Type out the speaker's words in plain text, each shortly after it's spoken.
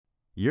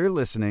You're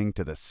listening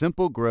to the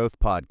Simple Growth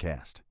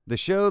Podcast, the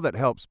show that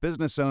helps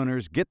business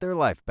owners get their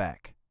life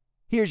back.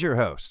 Here's your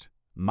host,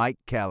 Mike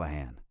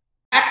Callahan.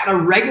 Back on a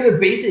regular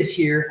basis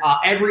here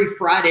every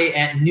Friday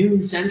at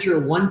noon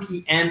Central, 1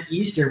 p.m.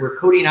 Eastern, where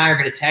Cody and I are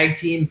going to tag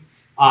team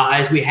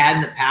as we had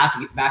in the past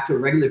to get back to a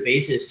regular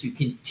basis to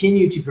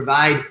continue to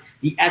provide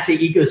the SA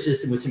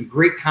ecosystem with some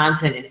great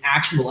content and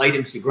actionable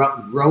items to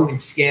grow and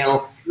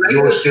scale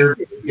your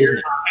service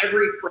business.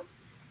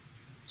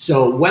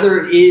 So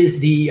whether it is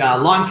the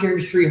lawn care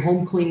industry,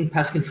 home cleaning,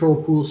 pest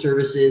control, pool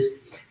services,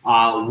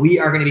 we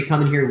are going to be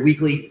coming here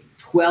weekly,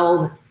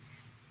 12.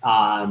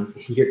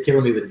 You're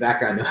killing me with the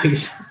background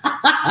noise.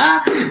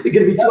 They're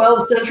going to be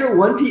 12 Central,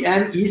 1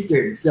 p.m.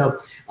 Eastern.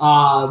 So,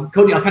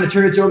 Cody, I'll kind of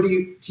turn it over to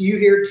you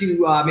here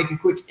to make a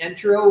quick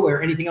intro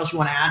or anything else you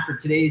want to add for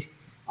today's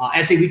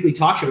SA Weekly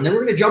Talk Show. And then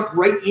we're going to jump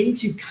right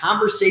into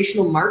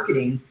conversational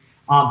marketing,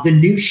 the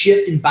new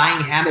shift in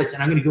buying habits.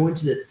 And I'm going to go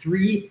into the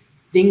 3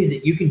 things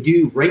that you can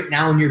do right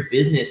now in your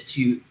business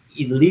to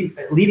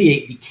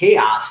alleviate the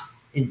chaos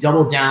and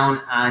double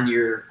down on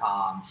your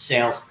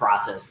sales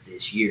process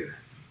this year.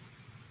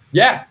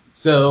 Yeah.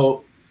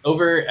 So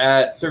over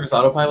at Service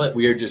Autopilot,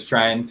 we are just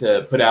trying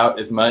to put out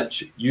as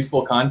much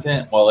useful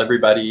content while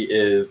everybody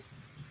is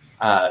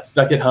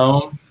stuck at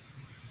home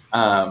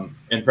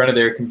in front of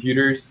their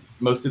computers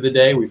most of the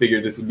day. We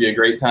figured this would be a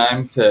great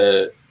time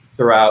to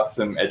throw out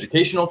some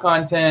educational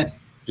content,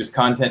 just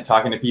content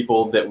talking to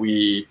people that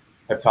we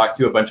have talked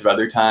to a bunch of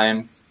other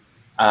times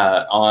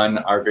on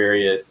our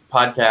various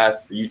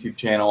podcasts, the YouTube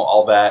channel,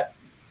 all that.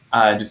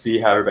 To see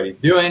how everybody's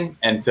doing.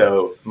 And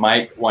so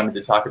Mike wanted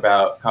to talk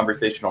about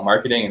conversational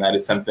marketing, and that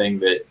is something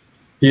that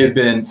he has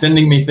been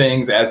sending me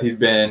things as he's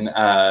been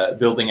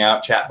building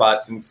out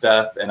chatbots and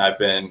stuff, and I've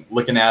been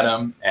looking at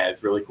them, and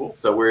it's really cool.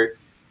 So we're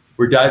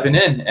diving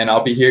in, and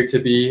I'll be here to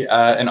be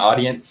an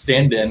audience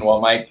stand-in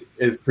while Mike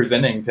is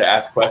presenting to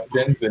ask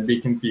questions and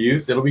be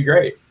confused. It'll be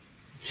great.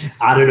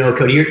 I don't know,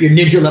 Cody. You're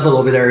ninja level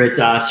over there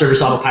at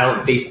Service Autopilot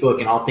and Facebook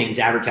and all things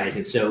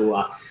advertising.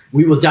 So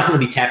we will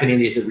definitely be tapping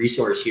into as a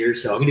resource here.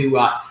 So I'm going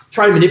to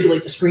try to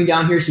manipulate the screen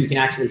down here so you can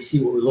actually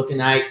see what we're looking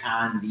at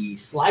on the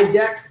slide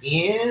deck.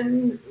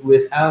 And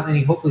without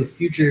any hopefully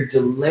future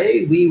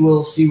delay, we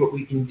will see what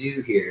we can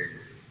do here.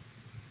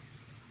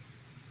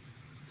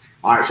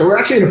 All right, so we're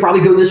actually going to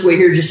probably go this way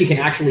here just so you can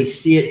actually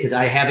see it, because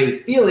I have a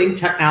feeling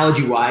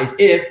technology-wise,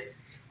 if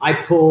I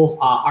pull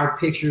our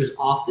pictures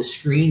off the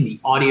screen, the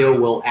audio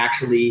will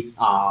actually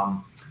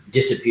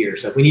disappear.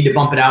 So if we need to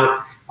bump it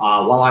out,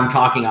 while I'm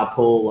talking, I'll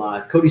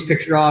pull Cody's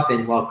picture off,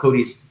 and while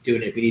Cody's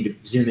doing it, if we need to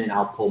zoom in,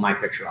 I'll pull my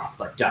picture off.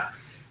 But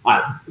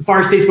as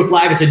far as Facebook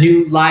Live, it's a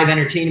new live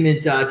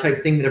entertainment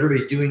type thing that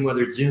everybody's doing,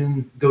 whether it's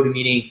Zoom,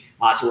 GoToMeeting.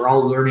 So we're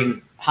all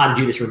learning how to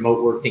do this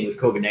remote work thing with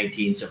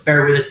COVID-19. So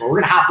bear with us, but we're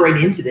going to hop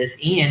right into this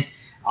and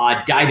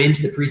dive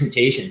into the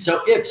presentation.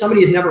 So if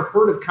somebody has never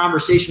heard of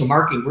conversational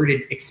marketing, we're going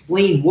to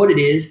explain what it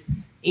is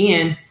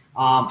and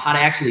how to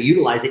actually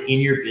utilize it in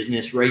your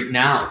business right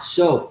now.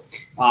 So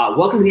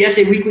welcome to the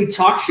SA Weekly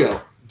Talk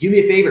Show. Do me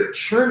a favor,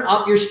 turn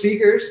up your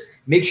speakers.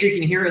 Make sure you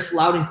can hear us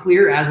loud and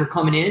clear as we're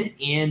coming in.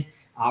 And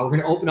we're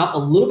going to open up a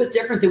little bit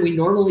different than we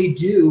normally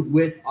do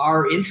with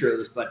our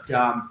intros. But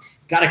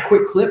got a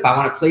quick clip I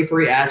want to play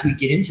for you as we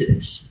get into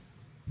this.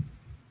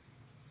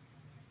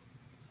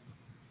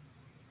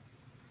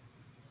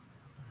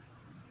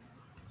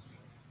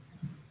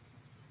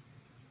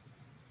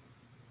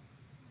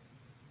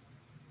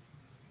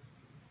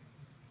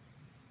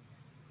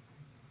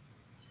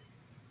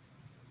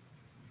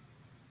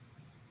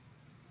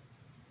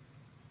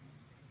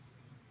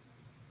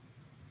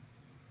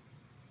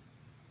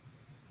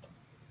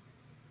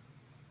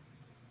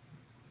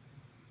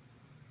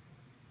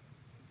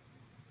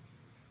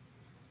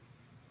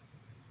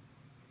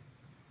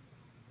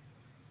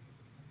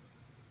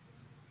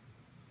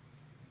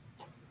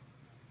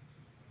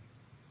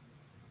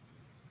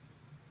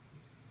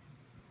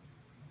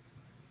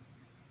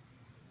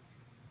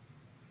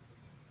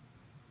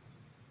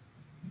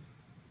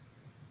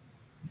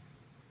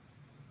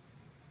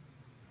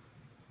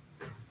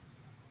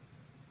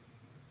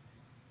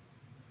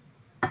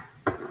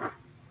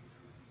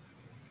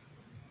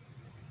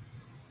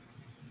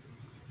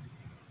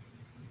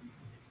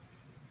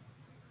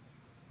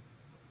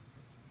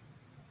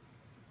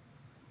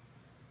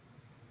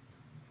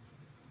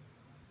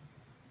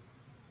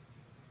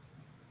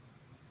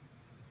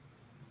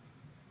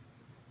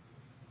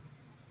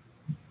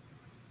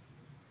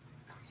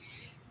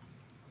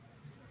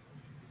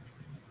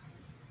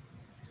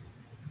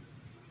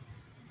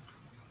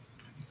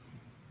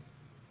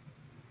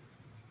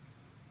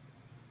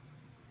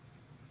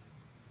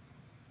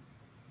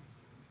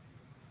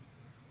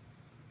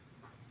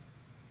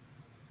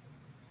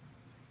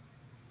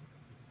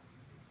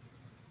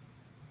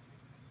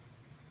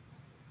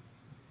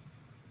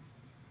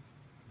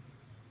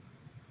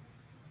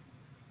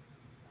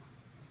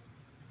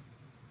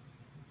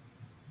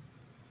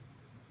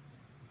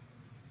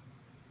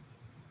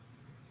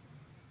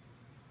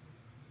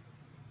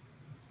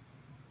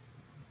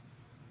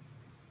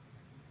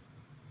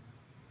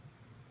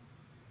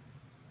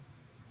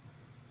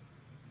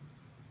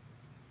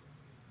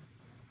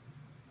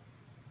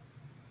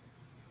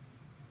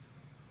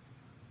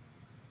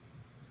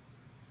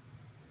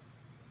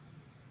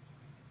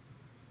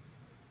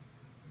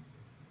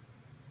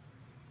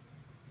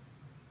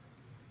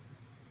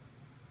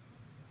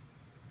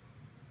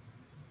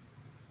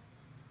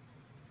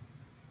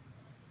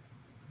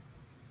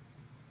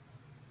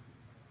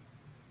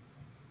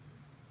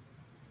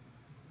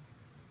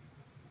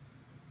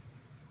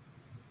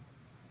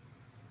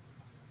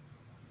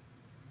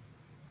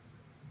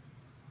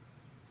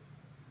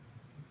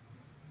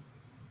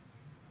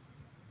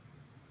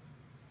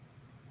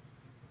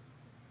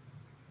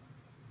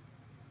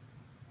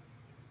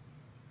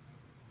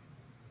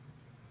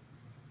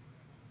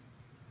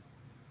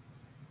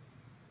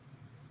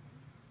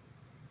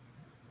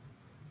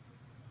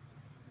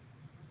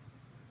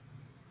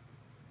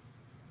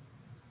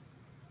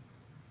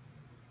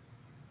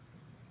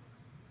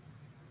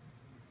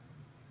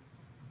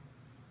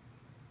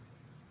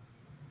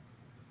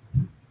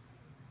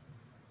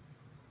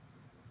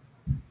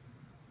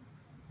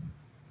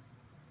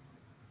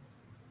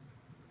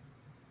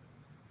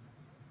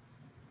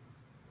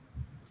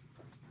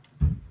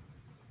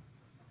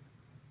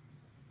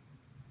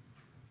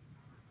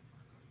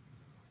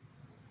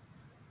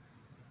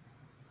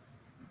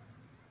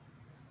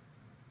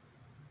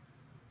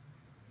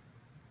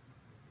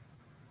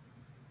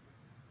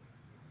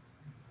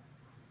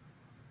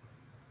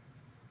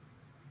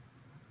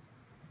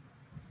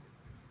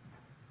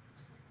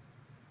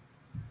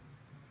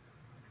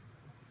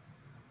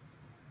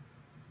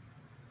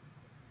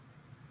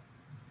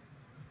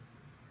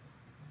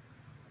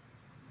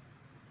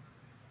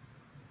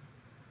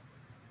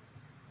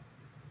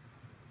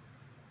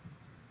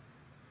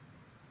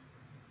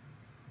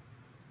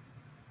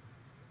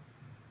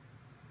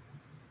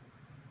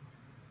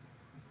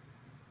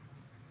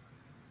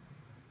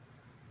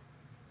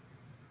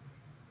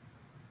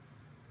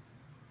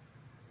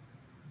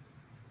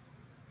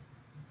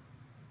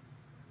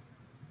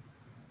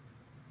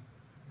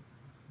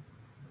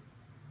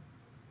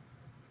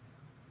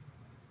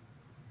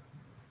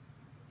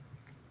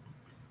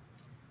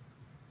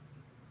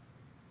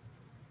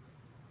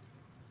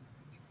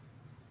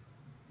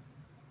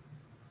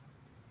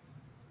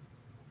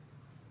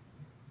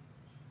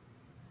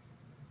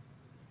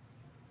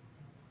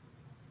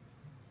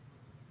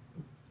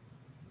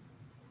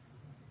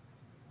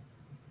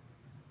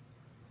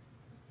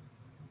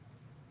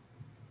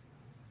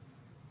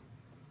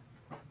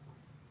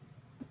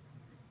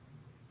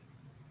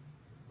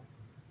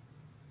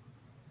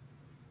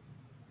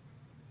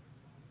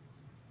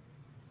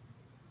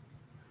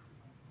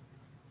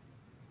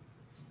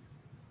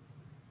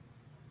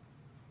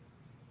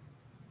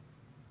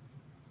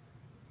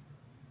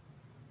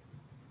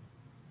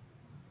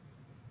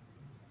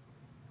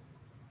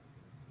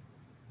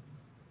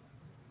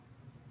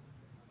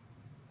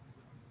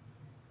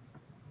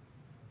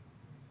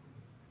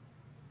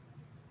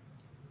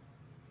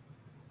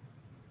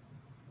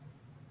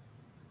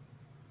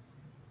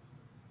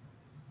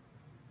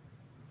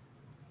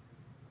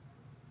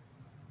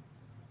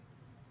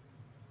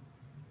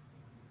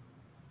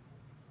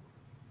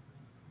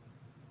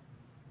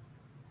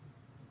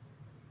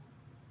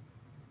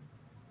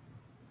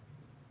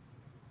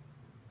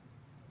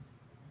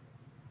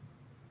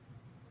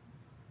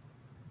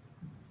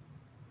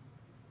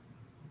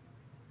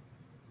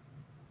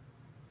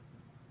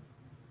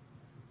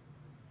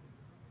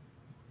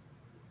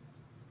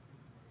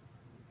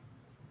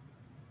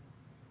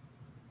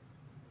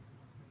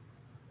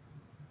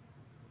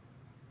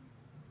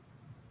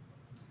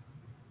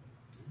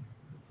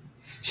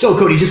 So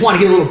Cody, just want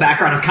to give a little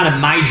background of kind of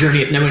my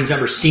journey if no one's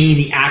ever seen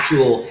the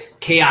actual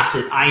chaos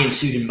that I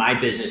ensued in my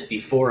business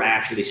before I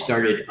actually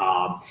started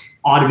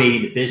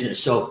automating the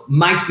business. So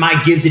my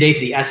give today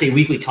for the SA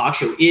Weekly Talk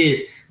Show is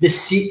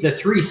the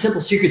 3 simple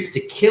secrets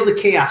to kill the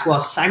chaos while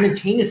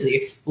simultaneously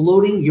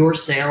exploding your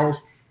sales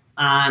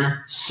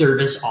on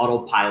Service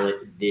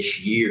Autopilot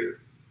this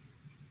year.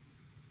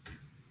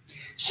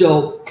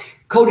 So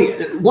Cody,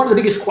 one of the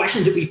biggest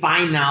questions that we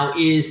find now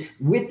is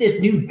with this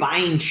new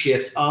buying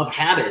shift of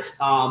habits.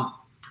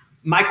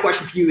 My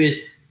question for you is,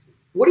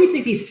 what do you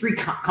think these 3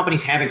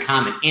 companies have in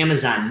common?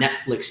 Amazon,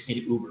 Netflix,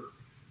 and Uber.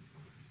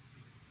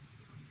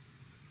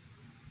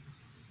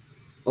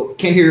 Oh,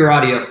 can't hear your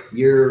audio.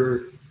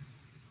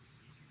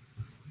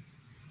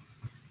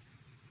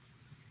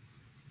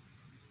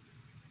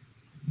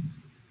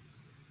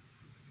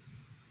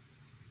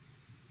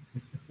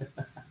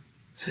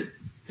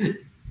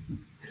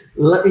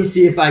 Let me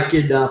see if I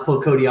could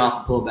pull Cody off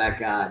and pull him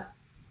back on.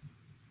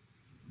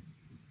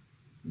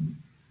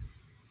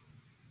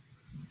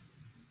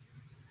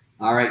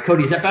 All right,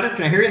 Cody, is that better?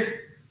 Can I hear you?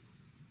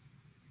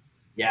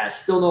 Yeah,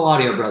 still no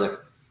audio,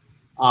 brother.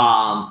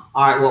 All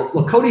right,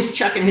 well, Cody's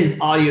checking his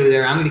audio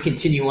there. I'm going to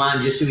continue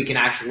on just so we can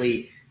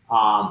actually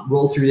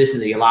roll through this in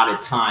the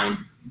allotted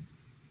time.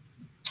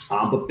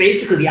 But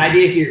basically, the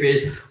idea here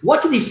is,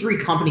 what do these 3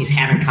 companies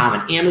have in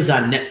common?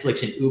 Amazon,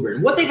 Netflix, and Uber.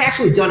 And what they've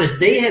actually done is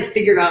they have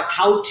figured out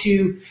how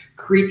to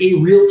create a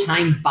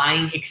real-time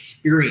buying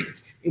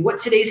experience. And what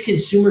today's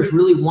consumers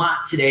really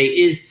want today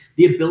is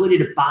the ability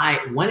to buy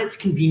when it's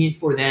convenient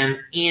for them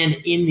and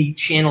in the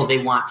channel they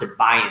want to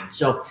buy in.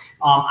 So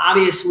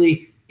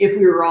obviously, if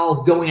we were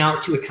all going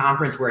out to a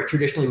conference where I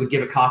traditionally would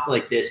give a talk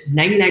like this,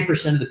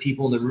 99% of the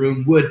people in the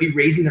room would be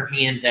raising their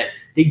hand that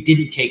they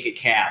didn't take a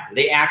cab.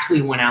 They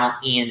actually went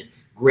out and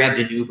grabbed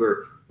an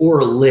Uber or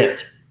a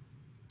Lyft,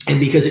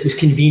 and because it was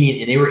convenient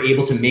and they were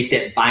able to make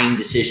that buying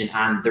decision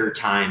on their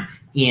time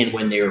and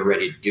when they were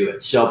ready to do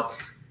it. So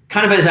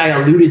kind of as I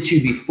alluded to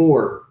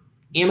before,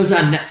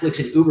 Amazon, Netflix,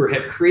 and Uber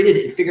have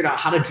created and figured out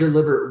how to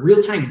deliver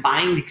real-time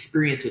buying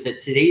experience with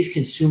it today's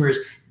consumers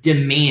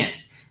demand.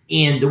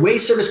 And the way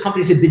service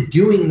companies have been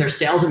doing their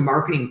sales and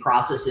marketing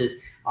processes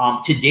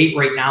to date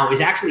right now is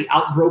actually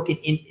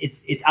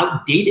it's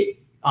outdated.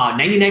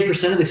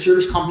 99% of the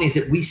service companies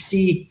that we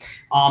see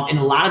in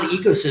a lot of the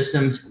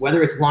ecosystems,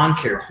 whether it's lawn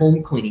care,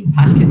 home cleaning,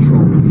 pest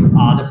control,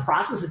 the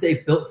process that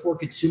they've built for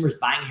consumers'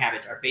 buying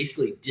habits are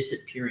basically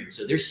disappearing.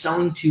 So they're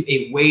selling to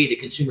a way that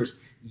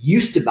consumers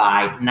used to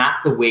buy, not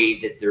the way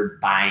that they're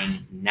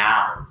buying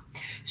now.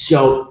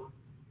 So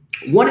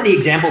one of the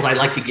examples I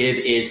like to give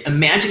is,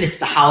 imagine it's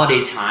the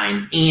holiday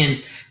time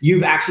and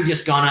you've actually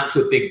just gone out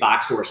to a big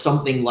box store,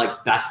 something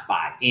like Best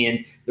Buy,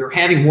 and they're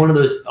having one of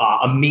those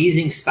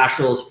amazing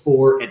specials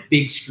for a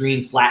big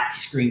screen, flat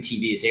screen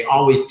TVs. They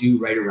always do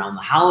right around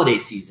the holiday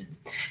seasons.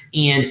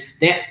 And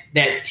that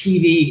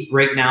TV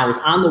right now is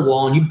on the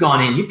wall, and you've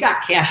gone in, you've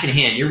got cash in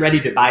hand, you're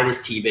ready to buy this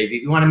TV, but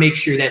you want to make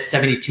sure that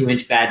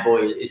 72-inch bad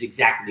boy is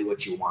exactly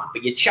what you want.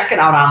 But you check it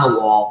out on the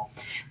wall,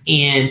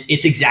 and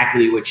it's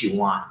exactly what you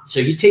want. So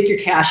you take your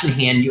cash in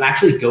hand, you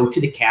actually go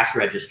to the cash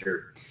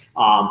register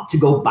to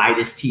go buy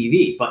this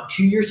TV. But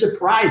to your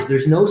surprise,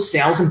 there's no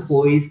sales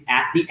employees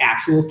at the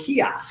actual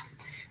kiosk.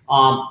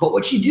 But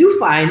what you do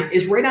find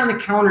is right on the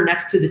counter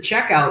next to the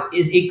checkout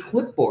is a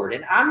clipboard.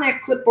 And on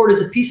that clipboard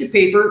is a piece of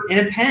paper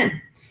and a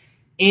pen.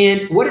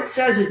 And what it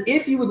says is,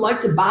 if you would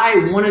like to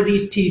buy one of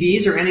these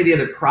TVs or any of the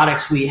other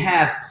products we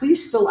have,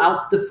 please fill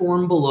out the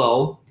form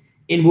below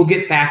and we'll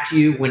get back to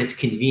you when it's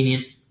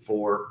convenient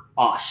for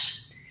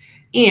us.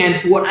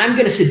 And what I'm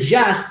going to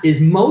suggest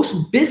is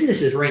most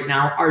businesses right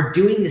now are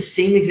doing the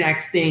same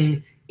exact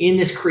thing in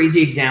this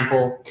crazy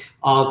example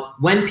of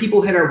when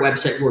people hit our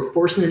website, we're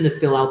forcing them to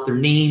fill out their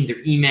name, their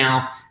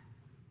email,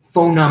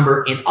 phone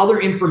number, and other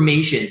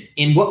information.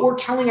 And what we're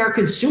telling our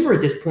consumer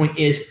at this point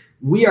is,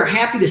 we are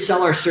happy to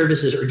sell our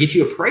services or get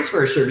you a price for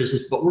our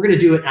services, but we're going to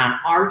do it on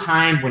our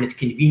time when it's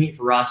convenient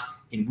for us,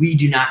 and we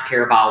do not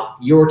care about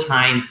your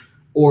time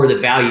or the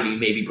value that you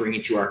may be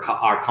bringing to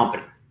our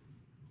company.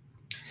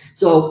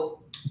 So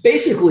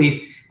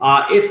basically,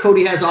 if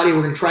Cody has audio,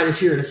 we're going to try this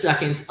here in a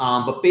second.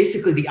 But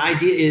basically, the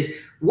idea is,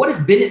 what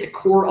has been at the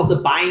core of the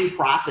buying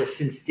process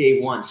since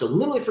day one? So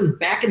literally from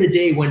back in the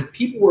day when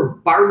people were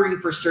bartering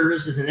for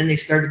services and then they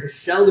started to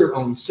sell their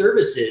own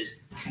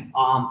services,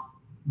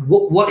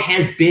 what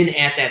has been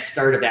at that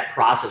start of that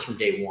process from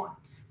day one?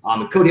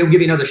 And Cody, I'll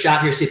give you another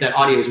shot here, see if that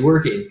audio is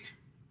working.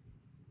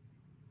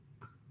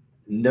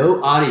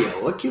 No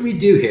audio. What can we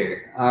do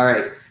here? All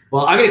right.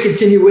 Well, I'm going to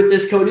continue with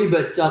this, Cody,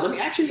 but let me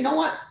actually, you know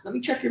what? Let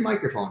me check your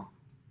microphone.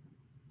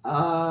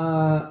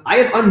 I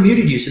have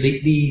unmuted you, so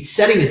the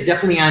setting is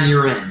definitely on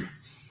your end.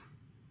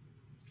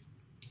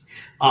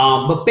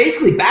 But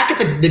basically, back at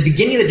the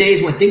beginning of the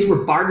days when things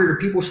were bartered or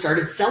people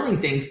started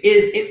selling things,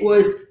 it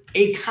was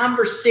a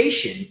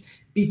conversation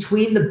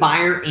between the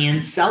buyer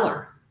and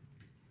seller.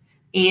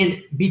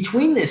 And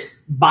between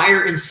this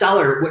buyer and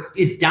seller, what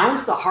is down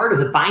to the heart of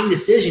the buying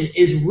decision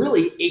is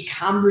really a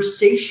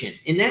conversation.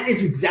 And that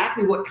is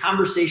exactly what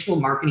conversational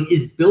marketing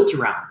is built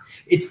around.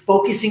 It's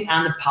focusing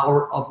on the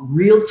power of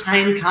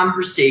real-time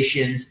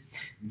conversations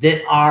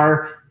that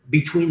are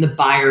between the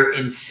buyer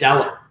and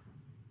seller.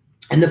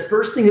 And the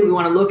first thing that we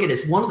want to look at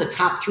is one of the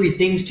top 3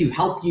 things to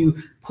help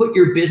you put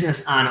your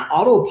business on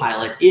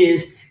autopilot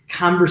is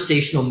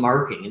conversational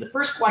marketing. And the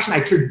first question I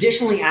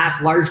traditionally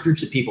ask large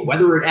groups of people,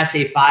 whether we're at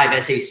SA5,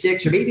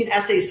 SA6, or maybe an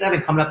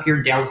SA7 coming up here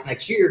in Dallas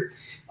next year,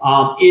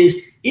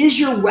 is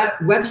your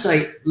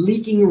website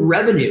leaking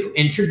revenue?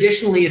 And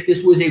traditionally, if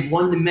this was a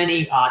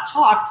one-to-many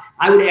talk,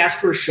 I would ask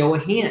for a show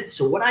of hands.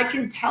 So what I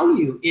can tell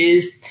you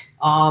is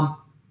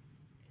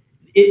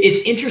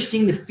it's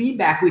interesting the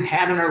feedback we've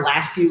had on our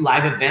last few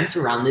live events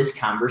around this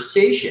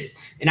conversation.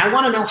 And I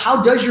want to know,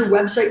 how does your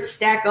website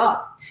stack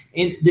up?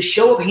 And the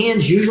show of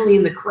hands usually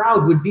in the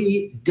crowd would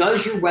be,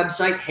 does your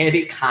website have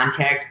a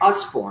contact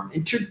us form?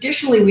 And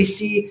traditionally we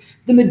see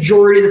the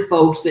majority of the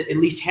folks that at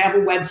least have a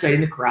website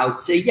in the crowd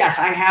say, yes,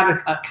 I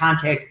have a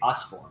contact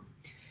us form.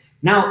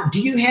 Now,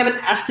 do you have an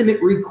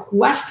estimate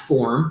request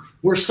form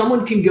where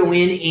someone can go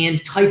in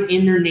and type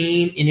in their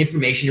name and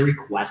information to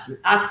request an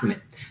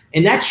estimate?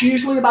 And that's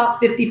usually about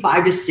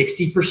 55 to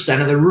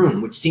 60% of the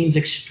room, which seems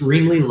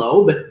extremely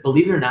low, but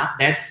believe it or not,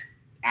 that's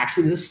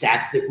actually the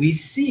stats that we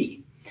see.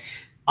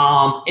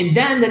 And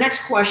then the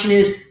next question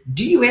is,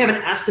 do you have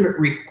an estimate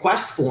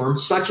request form,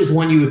 such as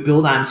one you would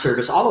build on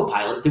Service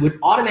Autopilot, that would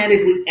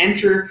automatically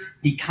enter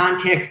the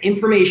contact's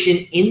information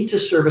into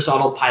Service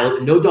Autopilot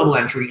with no double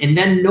entry, and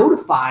then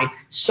notify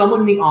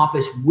someone in the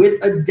office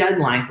with a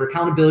deadline for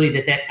accountability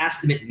that that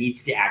estimate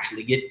needs to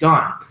actually get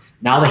done?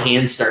 Now the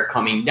hands start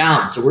coming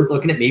down. So we're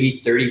looking at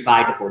maybe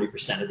 35 to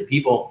 40% of the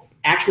people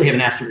actually have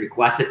an estimate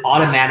request that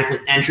automatically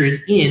enters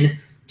in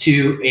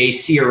to a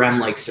CRM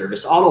like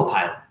Service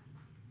Autopilot.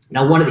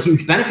 Now, one of the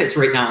huge benefits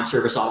right now in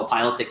Service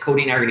Autopilot that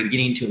Cody and I are going to be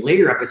getting into in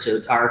later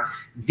episodes are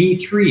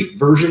V3,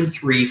 version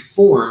 3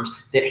 forms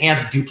that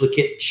have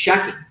duplicate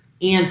checking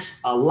and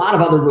a lot of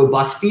other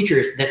robust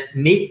features that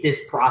make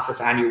this process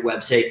on your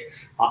website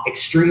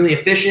extremely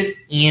efficient,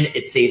 and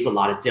it saves a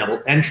lot of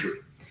double entry.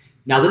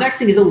 Now, the next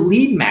thing is a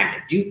lead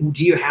magnet.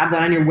 Do you have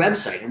that on your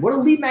website? And what a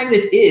lead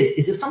magnet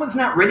is if someone's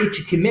not ready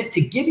to commit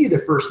to give you their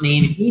first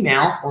name and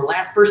email, or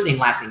first name,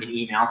 last name, and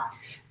email,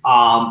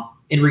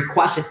 and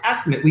request an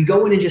estimate, we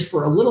go in and just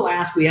for a little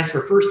ask, we ask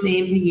for first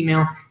name and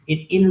email, and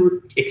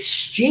in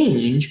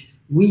exchange,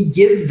 we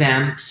give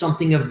them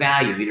something of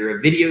value, either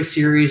a video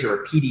series or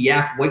a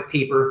PDF, white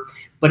paper,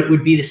 but it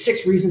would be the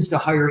 6 reasons to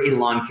hire a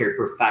lawn care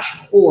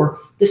professional, or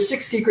the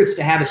 6 secrets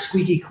to have a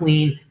squeaky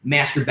clean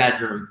master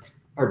bedroom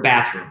or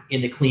bathroom in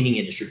the cleaning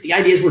industry. The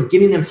idea is we're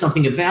giving them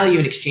something of value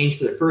in exchange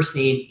for their first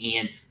name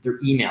and their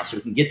email, so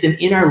we can get them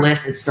in our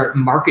list and start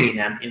marketing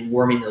them and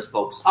warming those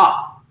folks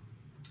up.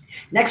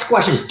 Next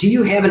question is, do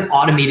you have an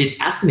automated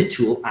estimate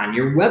tool on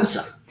your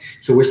website?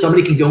 So where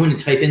somebody can go in and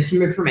type in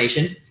some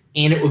information,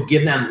 and it will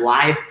give them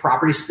live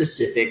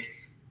property-specific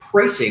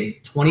pricing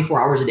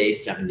 24 hours a day,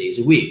 7 days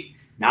a week.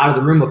 Now, out of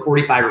the room of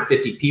 45 or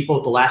 50 people,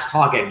 at the last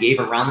talk I gave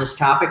around this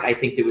topic, I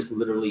think there was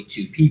literally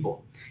 2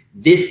 people.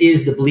 This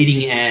is the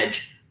bleeding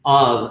edge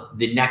of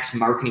the next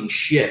marketing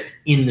shift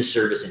in the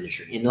service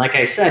industry. And like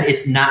I said,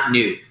 it's not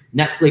new.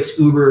 Netflix,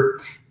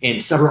 Uber,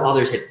 and several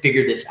others have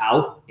figured this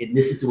out, and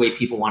this is the way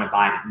people want to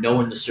buy it. No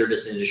one in the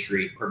service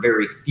industry, or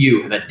very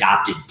few, have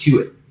adopted to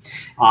it.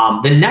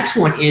 The next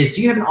one is,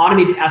 do you have an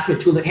automated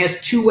estimate tool that has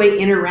 2-way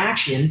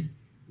interaction,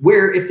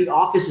 where if the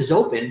office is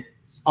open,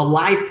 a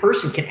live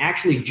person can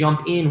actually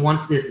jump in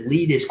once this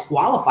lead is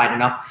qualified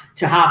enough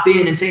to hop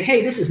in and say,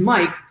 hey, this is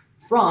Mike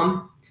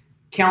from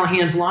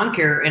Callahan's Lawn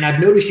Care, and I've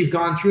noticed you've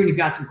gone through and you've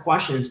got some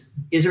questions.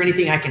 Is there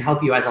anything I can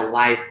help you as a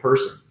live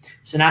person?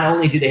 So not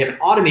only do they have an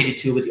automated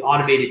tool, but the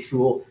automated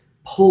tool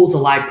pulls a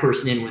live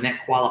person in when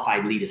that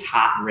qualified lead is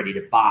hot and ready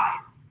to buy.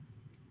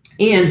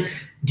 And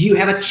do you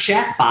have a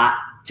chat bot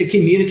to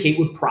communicate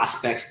with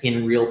prospects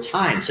in real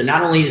time? So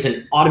not only is it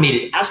an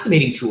automated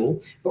estimating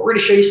tool, but we're going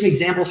to show you some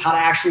examples how to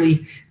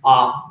actually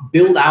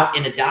build out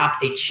and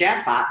adopt a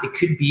chat bot that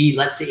could be,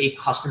 let's say, a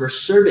customer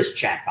service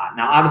chat bot.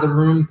 Now, out of the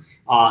room,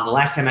 the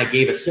last time I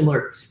gave a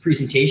similar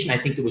presentation, I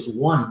think there was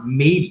one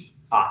maybe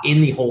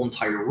in the whole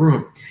entire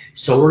room.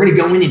 So we're going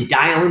to go in and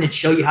dial in and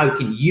show you how you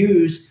can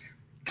use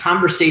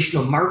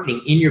conversational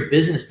marketing in your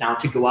business now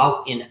to go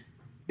out and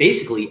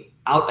basically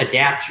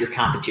out-adapt your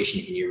competition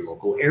in your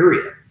local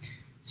area.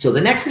 So the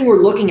next thing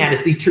we're looking at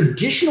is the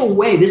traditional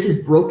way this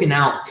is broken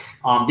out.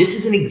 This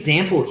is an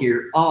example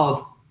here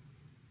of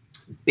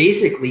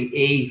basically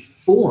a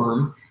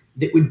form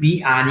that would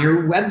be on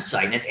your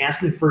website. And it's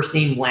asking first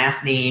name,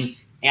 last name,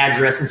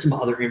 address, and some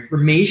other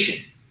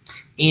information.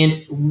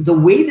 And the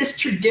way this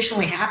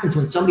traditionally happens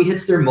when somebody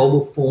hits their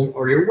mobile phone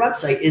or your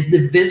website is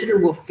the visitor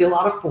will fill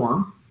out a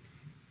form.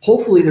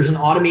 Hopefully there's an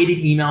automated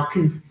email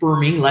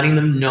confirming, letting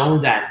them know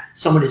that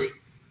someone has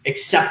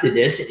accepted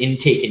this and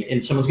taken,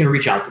 and someone's going to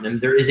reach out to them.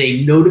 There is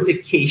a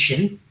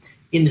notification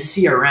in the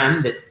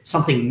CRM that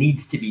something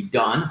needs to be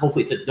done.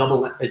 Hopefully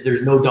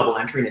there's no double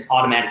entry and it's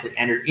automatically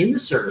entered in the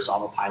Service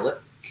Autopilot.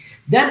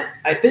 Then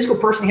a physical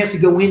person has to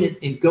go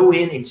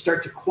in and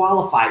start to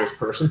qualify this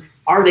person.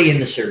 Are they in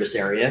the service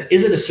area?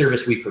 Is it a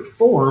service we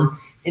perform?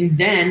 And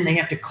then they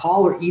have to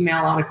call or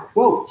email out a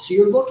quote. So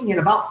you're looking at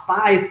about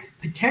 5,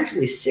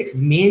 potentially 6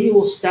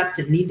 manual steps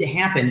that need to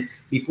happen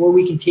before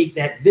we can take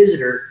that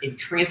visitor and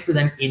transfer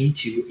them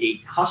into a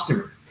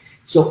customer.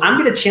 So I'm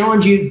going to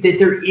challenge you that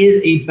there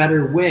is a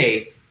better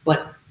way,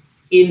 but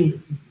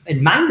in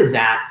mind of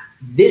that,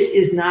 this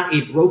is not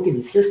a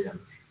broken system.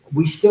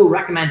 We still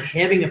recommend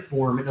having a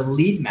form and a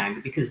lead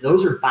magnet because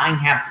those are buying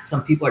habits that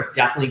some people are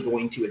definitely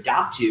going to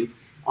adopt to.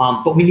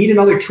 But we need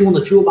another tool in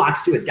the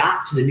toolbox to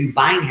adapt to the new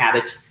buying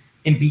habits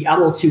and be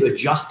able to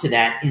adjust to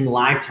that in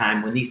live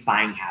time when these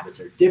buying habits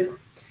are different.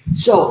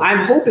 So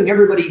I'm hoping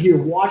everybody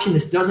here watching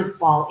this doesn't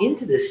fall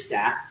into this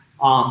stat.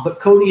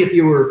 But Cody, if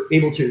you were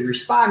able to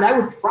respond, I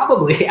would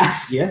probably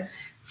ask you,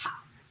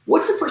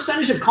 what's the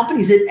percentage of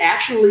companies that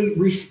actually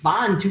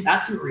respond to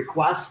estimate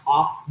requests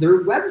off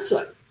their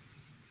website?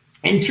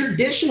 And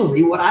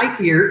traditionally, what I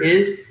fear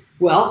is,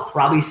 well,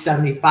 probably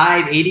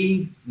 75,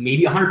 80,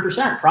 maybe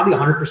 100%. Probably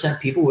 100%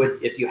 people would,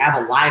 if you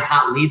have a live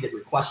hot lead that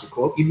requests a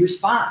quote, you'd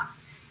respond.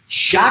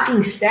 Shocking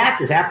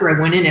stats is after I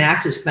went in and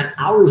actually spent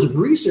hours of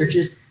research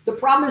is the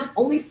problem is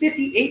only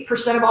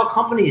 58% of all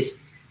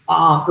companies,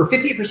 or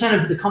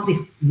 58% of the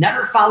companies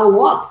never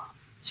follow up.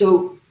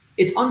 So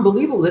it's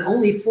unbelievable that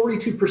only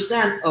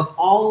 42% of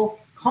all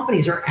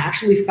companies are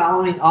actually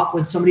following up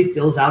when somebody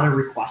fills out and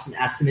requests an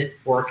estimate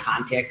or a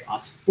contact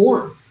us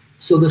form.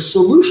 So the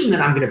solution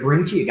that I'm going to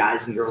bring to you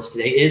guys and girls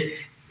today is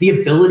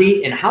the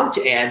ability and how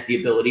to add the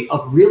ability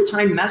of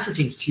real-time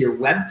messaging to your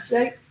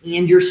website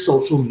and your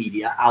social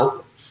media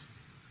outlets.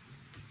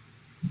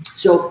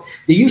 So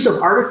the use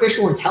of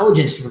artificial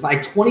intelligence to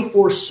provide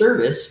 24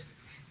 service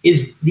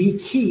is the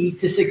key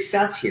to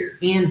success here.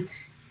 And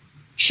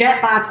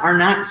chatbots are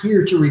not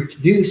here to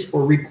reduce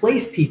or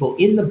replace people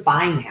in the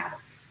buying habit.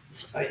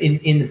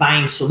 In the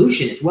buying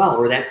solution as well,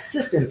 or that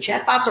system,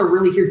 chatbots are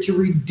really here to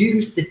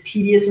reduce the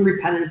tedious and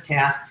repetitive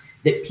tasks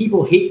that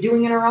people hate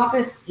doing in our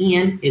office.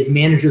 And as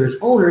managers,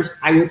 owners,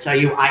 I will tell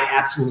you, I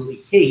absolutely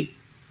hate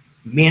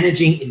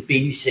managing and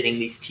babysitting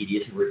these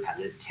tedious and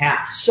repetitive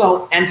tasks.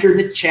 So enter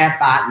the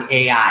chatbot and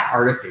AI,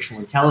 artificial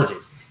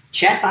intelligence.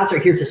 Chatbots are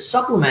here to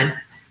supplement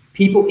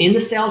people in the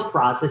sales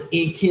process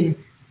and can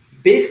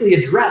basically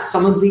address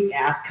some of the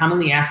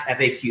commonly asked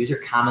FAQs or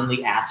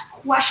commonly asked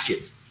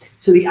questions.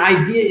 So the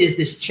idea is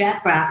this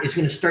chatbot is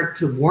going to start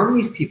to warm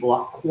these people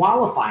up,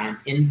 qualify them,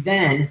 and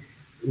then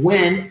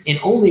when and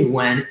only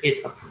when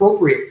it's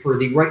appropriate for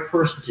the right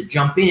person to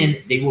jump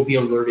in, they will be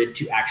alerted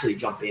to actually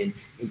jump in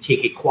and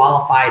take a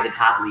qualified and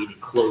hot lead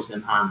and close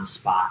them on the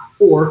spot.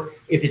 Or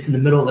if it's in the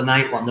middle of the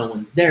night while no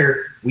one's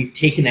there, we've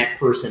taken that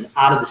person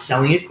out of the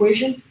selling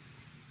equation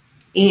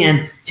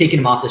and taken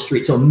them off the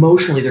street. So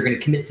emotionally, they're going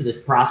to commit to this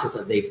process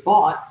that they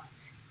bought,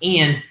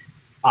 and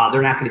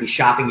they're not going to be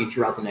shopping you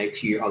throughout the night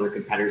to your other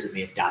competitors that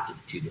may have adopted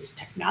to this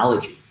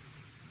technology.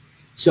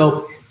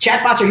 So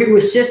chatbots are here to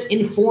assist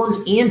in forms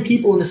and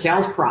people in the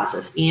sales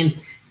process. And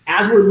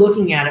as we're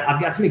looking at it, I've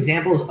got some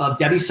examples of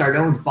Debbie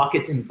Sardone's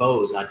Buckets and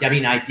Bows. Debbie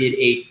and I did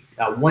a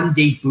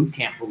one-day boot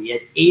camp where we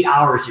had 8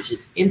 hours,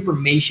 just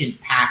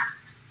information-packed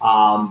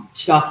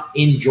stuff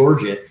in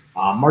Georgia.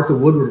 Martha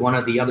Woodward, one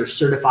of the other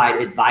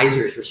certified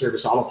advisors for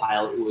Service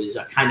Autopilot, who was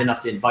kind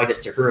enough to invite us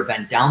to her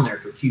event down there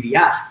for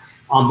QDS.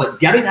 But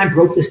Debbie and I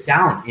broke this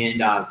down, and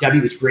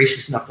Debbie was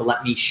gracious enough to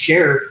let me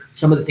share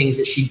some of the things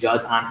that she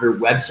does on her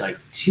website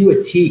to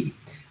a T.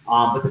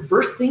 But the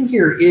first thing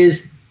here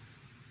is,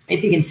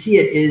 if you can see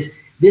it, is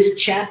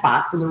this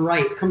chatbot from the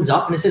right comes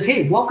up and it says,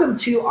 hey, welcome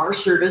to our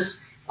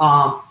service.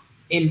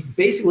 And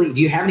basically,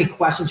 do you have any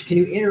questions? Can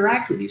you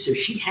interact with you? So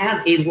she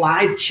has a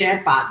live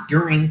chatbot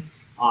during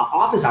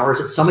office hours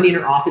that somebody in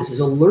her office is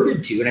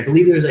alerted to. And I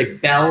believe there's a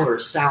bell or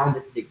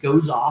sound that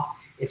goes off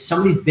if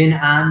somebody's been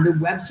on the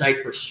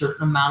website for a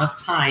certain amount of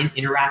time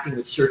interacting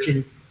with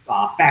certain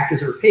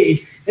factors or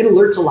page, it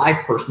alerts a live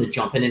person to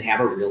jump in and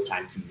have a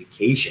real-time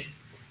communication.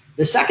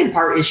 The second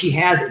part is she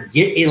has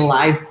get a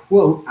live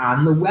quote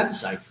on the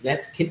website. So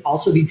that can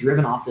also be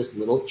driven off this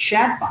little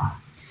chat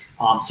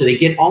bot. So they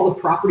get all the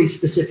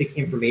property-specific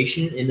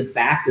information. In the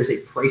back, there's a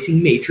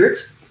pricing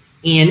matrix,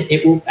 and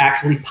it will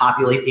actually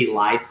populate a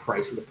live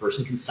price where the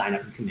person can sign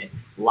up and commit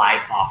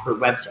live off her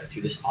website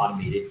through this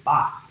automated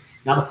bot.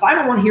 Now, the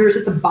final one here is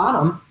at the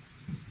bottom.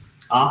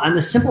 On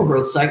the Simple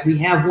Growth site, we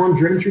have one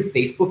driven through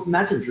Facebook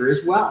Messenger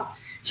as well.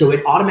 So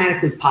it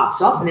automatically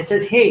pops up and it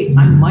says, hey,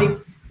 I'm Mike,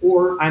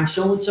 or I'm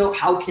so-and-so,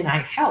 how can I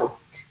help?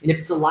 And if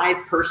it's a live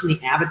person,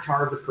 the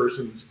avatar of the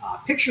person's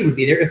picture would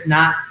be there. If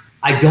not,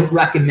 I don't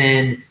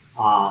recommend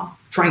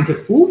trying to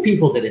fool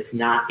people that it's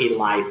not a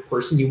live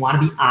person. You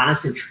want to be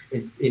honest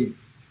and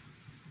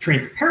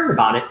transparent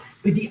about it.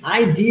 But the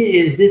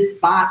idea is this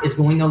bot is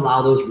going to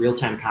allow those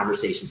real-time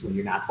conversations when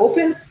you're not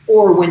open,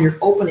 or when you're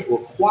open, it will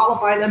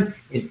qualify them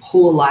and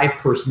pull a live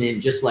person in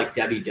just like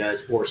Debbie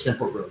does or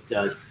Simple Growth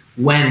does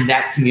when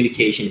that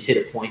communication has hit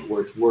a point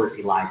where it's worth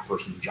a live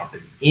person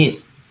jumping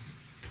in.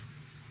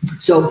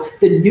 So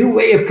the new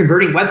way of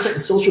converting website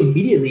and social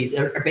media leads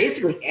are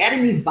basically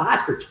adding these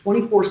bots for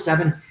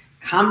 24/7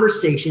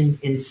 conversations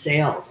in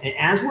sales. And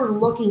as we're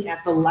looking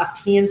at the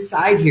left-hand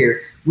side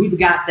here, we've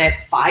got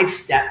that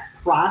 5-step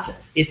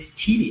process. It's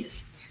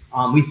tedious.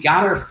 We've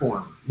got our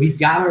form. We've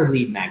got our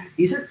lead magnet.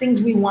 These are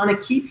things we want to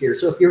keep here.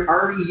 So if you're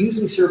already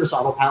using Service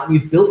Autopilot and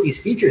you've built these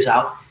features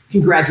out,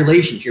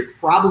 congratulations. You're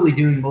probably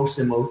doing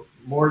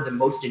more than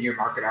most in your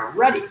market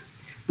already.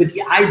 But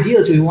the idea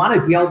is we want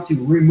to be able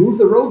to remove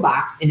the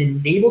roadblocks and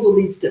enable the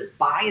leads to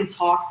buy and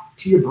talk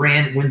to your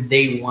brand when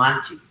they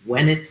want to,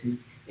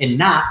 and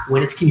not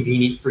when it's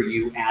convenient for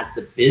you as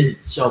the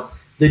business. So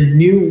the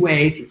new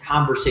way through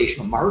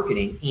conversational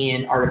marketing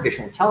and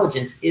artificial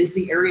intelligence is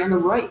the area on the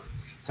right.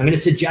 So I'm going to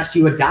suggest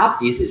you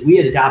adopt these, as we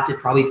had adopted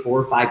probably 4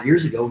 or 5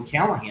 years ago in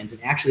Callahan's,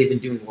 and actually been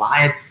doing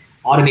live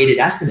automated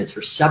estimates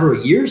for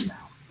several years now.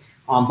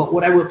 But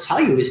what I will tell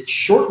you is it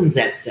shortens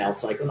that sales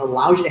cycle and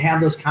allows you to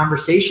have those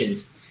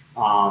conversations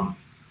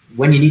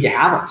when you need to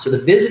have them. So the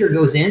visitor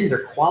goes in, they're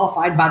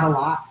qualified by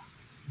the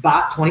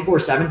bot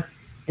 24/7,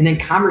 and then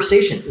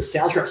conversations. The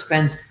sales rep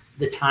spends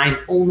the time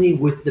only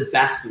with the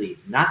best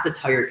leads, not the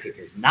tire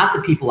kickers, not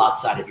the people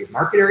outside of your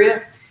market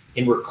area.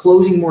 And we're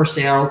closing more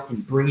sales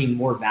and bringing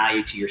more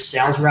value to your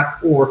sales rep.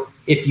 Or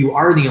if you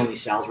are the only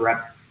sales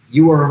rep,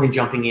 you are only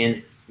jumping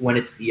in when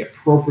it's the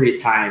appropriate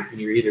time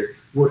and you're either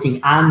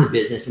working on the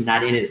business and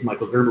not in it, as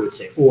Michael Gerber would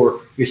say,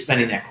 or you're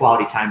spending that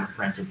quality time with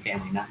friends and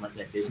family, not letting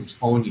that business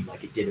own you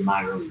like it did in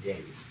my early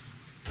days.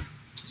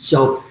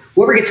 So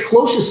whoever gets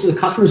closest to the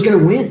customer is going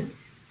to win.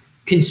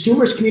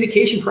 Consumers'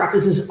 communication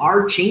preferences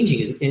are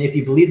changing. And if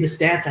you believe the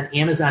stats on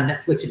Amazon,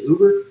 Netflix, and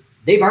Uber,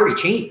 they've already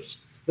changed.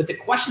 But the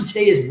question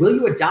today is, will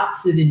you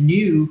adopt to the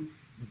new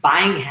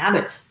buying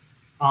habits?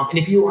 And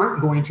if you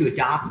aren't going to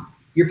adopt,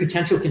 your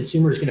potential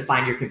consumer is going to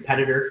find your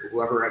competitor,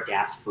 whoever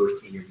adapts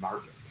first in your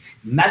market.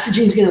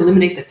 Messaging is going to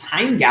eliminate the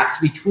time gaps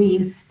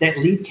between that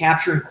lead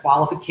capture and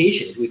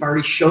qualifications. We've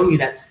already shown you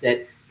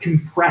that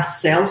compressed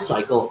sales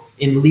cycle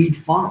in lead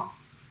funnel.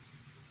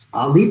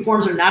 Lead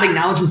forms are not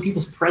acknowledging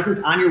people's presence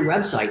on your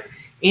website.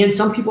 And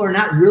some people are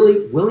not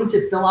really willing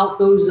to fill out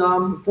those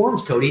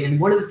forms, Cody. And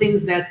one of the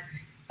things that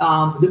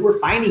we're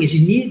finding is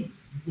you need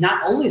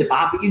not only the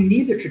bot, but you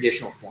need the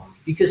traditional forms,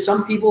 because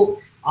some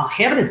people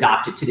haven't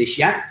adopted to this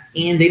yet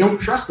and they don't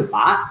trust the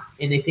bot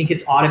and they think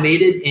it's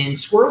automated and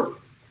squirrely.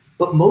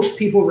 But most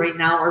people right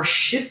now are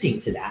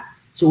shifting to that.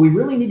 So we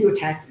really need to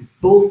attack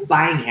both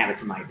buying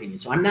habits, in my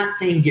opinion. So I'm not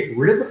saying get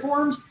rid of the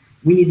forms.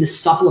 We need to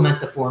supplement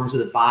the forms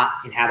with a bot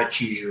and have it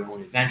choose your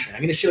own adventure. And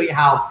I'm going to show you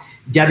how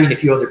Debbie and a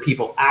few other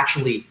people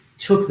actually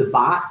took the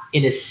bot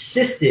and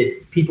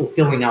assisted people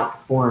filling out the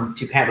form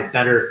to have a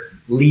better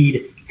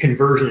lead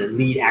conversion and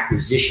lead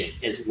acquisition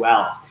as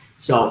well.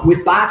 So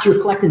with bots, you're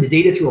collecting the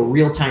data through a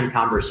real-time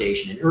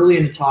conversation. And earlier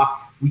in the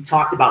talk, we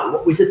talked about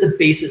what was at the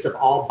basis of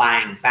all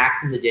buying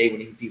back from the day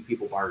when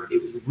people bartered.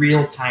 It was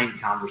real-time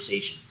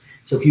conversations.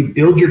 So if you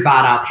build your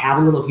bot out, have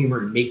a little humor,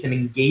 and make them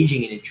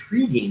engaging and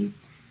intriguing,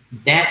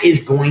 that is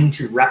going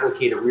to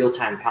replicate a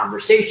real-time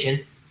conversation.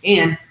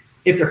 And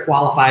if they're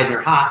qualified and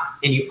they're hot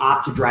and you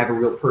opt to drive a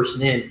real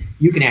person in,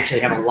 you can actually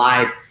have a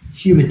live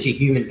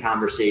human-to-human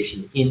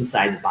conversation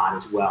inside the bot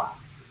as well.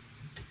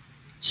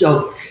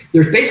 So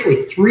there's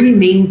basically 3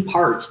 main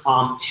parts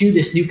to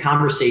this new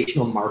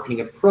conversational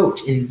marketing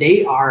approach, and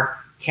they are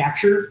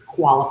capture,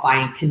 qualify,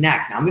 and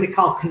connect. Now I'm going to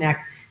call connect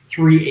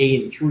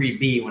 3A and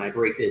 3B when I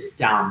break this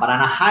down, but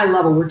on a high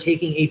level, we're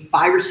taking a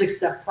 5 or 6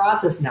 step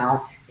process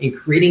now and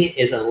creating it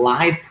as a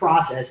live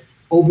process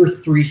over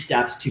 3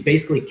 steps to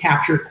basically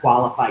capture,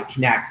 qualify,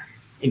 connect,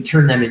 and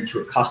turn them into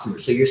a customer.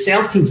 So your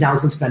sales teams now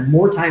is going to spend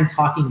more time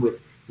talking with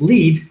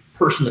leads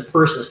person to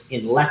person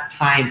and less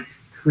time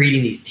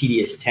creating these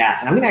tedious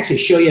tasks. And I'm going to actually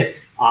show you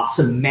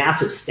some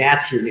massive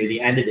stats here near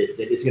the end of this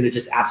that is going to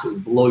just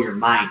absolutely blow your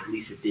mind. At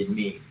least it did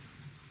me.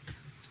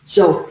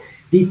 So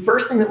the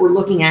first thing that we're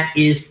looking at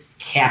is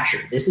capture.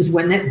 This is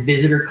when that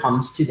visitor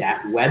comes to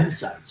that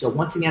website. So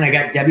once again, I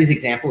got Debbie's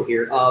example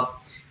here of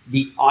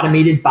the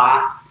automated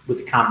bot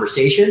with the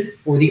conversation,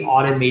 or the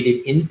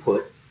automated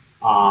input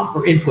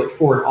for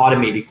an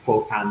automated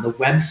quote on the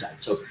website.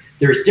 So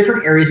there's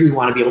different areas we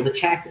want to be able to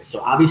track this.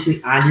 So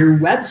obviously on your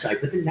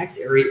website, but the next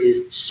area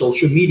is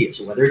social media.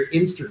 So whether it's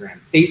Instagram,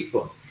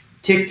 Facebook,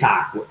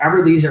 TikTok,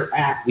 wherever these are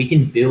at, we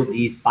can build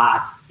these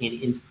bots and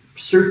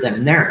insert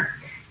them there.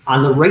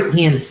 On the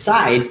right-hand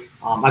side,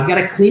 I've got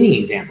a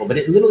cleaning example, but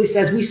it literally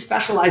says we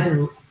specialize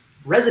in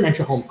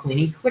residential home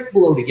cleaning. Click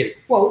below to get a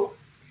quote.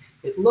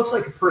 It looks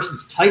like a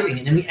person's typing,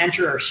 and then we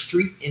enter our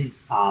street and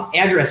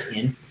address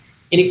in,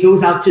 and it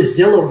goes out to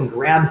Zillow and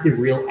grabs the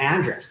real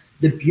address.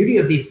 The beauty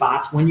of these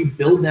bots, when you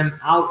build them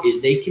out,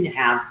 is they can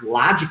have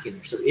logic in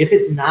there. So if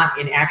it's not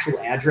an actual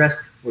address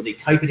or they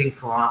type it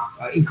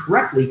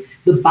incorrectly,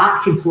 the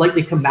bot can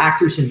politely come back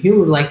through some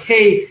humor like,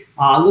 hey,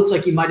 looks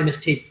like you might have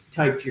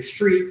mistyped your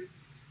street.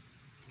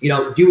 You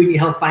know, do we need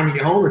help finding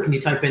your home, or can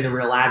you type in the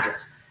real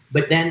address?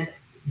 But then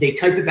they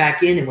type it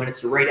back in, and when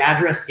it's the right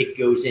address, it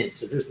goes in.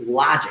 So there's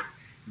logic.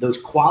 Those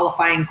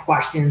qualifying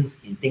questions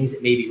and things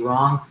that may be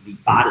wrong, the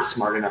bot is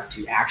smart enough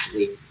to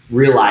actually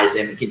realize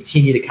them and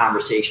continue the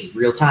conversation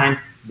real time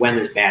when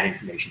there's bad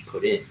information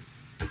put in.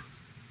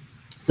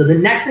 So the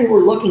next thing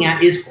we're looking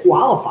at is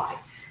qualify.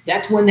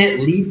 That's when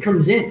that lead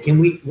comes in.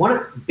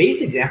 One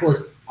base example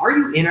is, are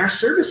you in our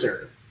service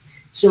area?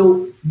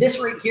 So this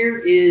right here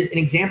is an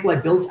example I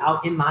built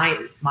out in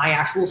my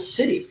actual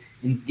city.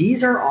 And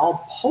these are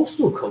all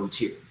postal codes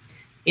here.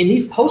 And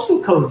these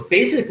postal codes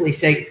basically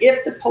say,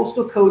 if the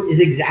postal code is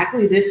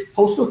exactly this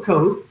postal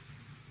code,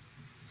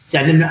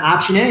 send them to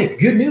option A.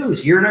 Good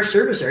news, you're in our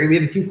service area. We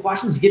have a few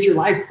questions to get your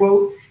live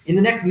quote in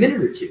the next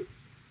minute or two.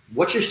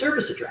 What's your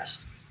service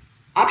address?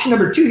 Option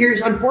number 2 here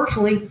is,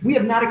 unfortunately, we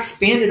have not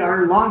expanded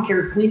our lawn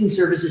care cleaning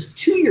services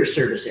to your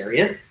service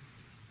area,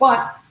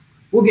 but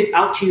we'll get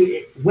out to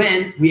you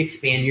when we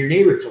expand your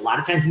neighborhood. So a lot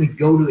of times when we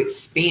go to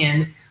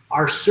expand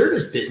our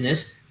service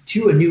business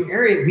to a new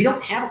area, we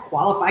don't have a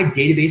qualified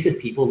database of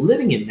people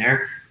living in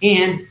there,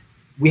 and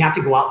we have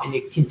to go out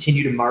and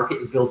continue to market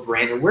and build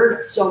brand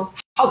awareness. So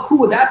how cool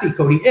would that be,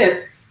 Cody,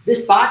 if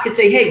this bot could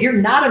say, hey, you're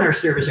not in our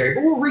service area,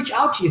 but we'll reach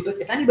out to you.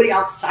 But if anybody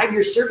outside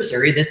your service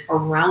area that's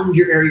around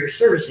your area you're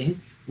servicing,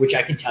 which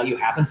I can tell you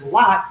happens a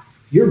lot,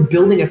 you're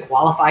building a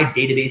qualified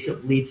database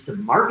of leads to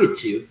market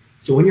to.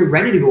 So when you're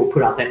ready to go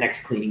put out that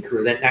next cleaning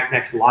crew, that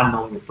next lawn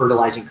mowing or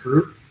fertilizing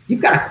crew,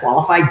 you've got a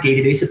qualified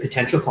database of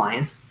potential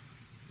clients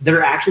that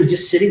are actually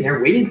just sitting there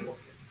waiting for you.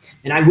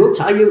 And I will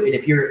tell you, and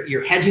if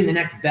you're hedging the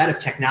next bet of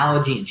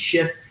technology and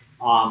shift,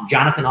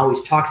 Jonathan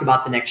always talks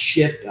about the next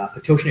shift,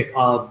 Potoshnik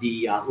of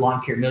the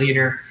Lawn Care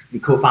Millionaire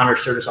and co-founder of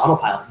Service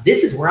Autopilot.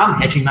 This is where I'm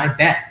hedging my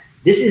bet.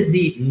 This is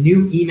the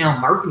new email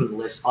marketing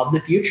list of the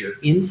future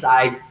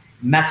inside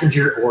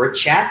Messenger or a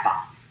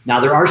chatbot. Now,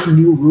 there are some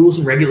new rules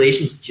and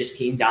regulations that just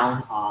came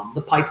down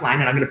the pipeline,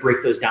 and I'm going to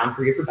break those down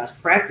for you for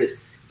best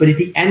practice. But at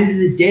the end of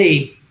the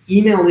day,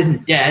 email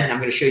isn't dead, and I'm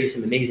going to show you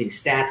some amazing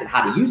stats on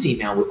how to use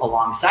email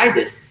alongside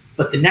this.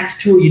 But the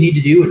next tool you need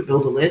to do and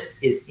build a list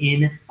is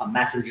in a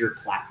Messenger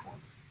platform.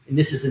 And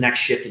this is the next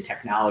shift in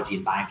technology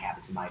and buying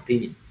habits, in my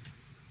opinion.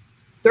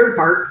 Third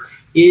part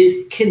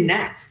is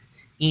connect.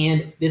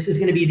 And this is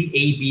going to be the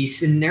A/B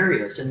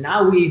scenario. So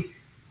now we've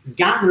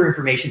gotten their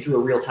information through a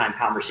real-time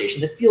conversation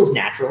that feels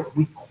natural.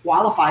 We've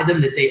qualified them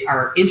that they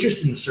are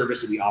interested in the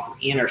service that we offer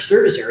in our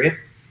service area.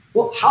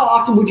 Well, how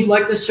often would you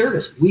like this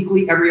service?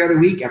 Weekly, every other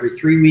week, every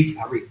 3 weeks,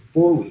 every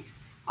 4 weeks.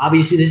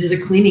 Obviously, this is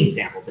a cleaning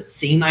example, but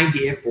same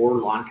idea for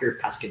lawn care,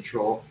 pest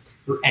control,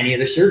 or any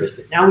other service.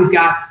 But now we've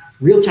got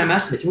real-time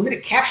estimates. And we're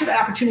going to capture the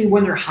opportunity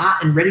when they're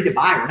hot and ready to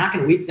buy. We're not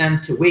going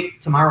to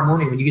wait tomorrow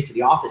morning when you get to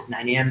the office,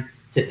 9 a.m.,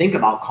 to think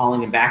about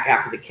calling them back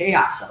after the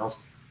chaos settles.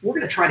 We're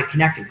going to try to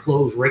connect and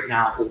close right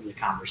now over the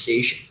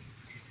conversation.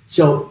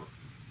 So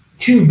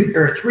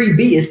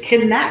 3B is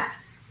connect.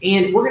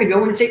 And we're going to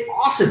go in and say,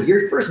 awesome,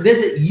 your first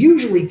visit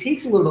usually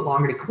takes a little bit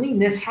longer to clean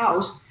this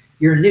house.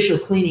 Your initial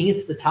cleaning,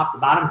 it's the top to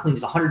bottom clean,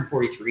 is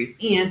 $143.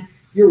 And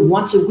your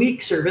once a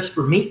week service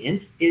for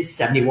maintenance is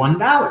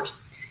 $71.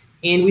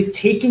 And we've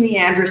taken the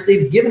address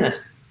they've given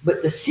us.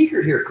 But the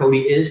secret here,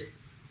 Cody, is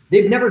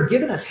they've never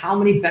given us how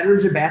many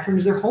bedrooms or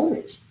bathrooms their home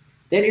is.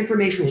 That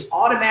information was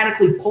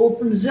automatically pulled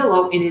from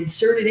Zillow and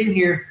inserted in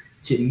here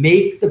to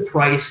make the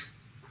price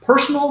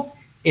personal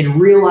in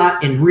real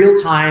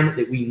time,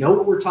 that we know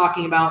what we're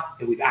talking about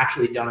and we've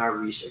actually done our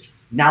research.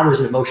 Now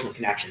there's an emotional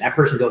connection. That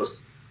person goes,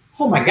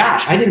 oh my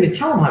gosh, I didn't even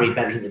tell them how many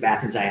bedrooms and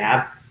bathrooms I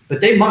have,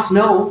 but they must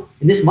know,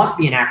 and this must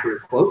be an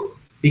accurate quote,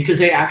 because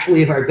they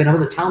actually have been able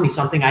to tell me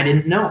something I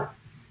didn't know.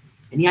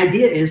 And the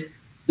idea is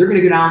they're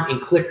going to go down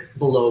and click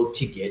below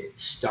to get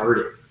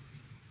started.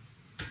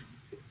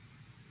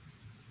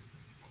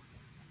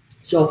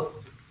 So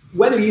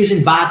whether you're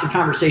using bots and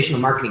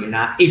conversational marketing or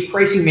not, a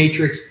pricing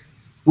matrix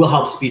will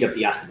help speed up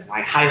the estimate.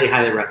 I highly,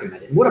 highly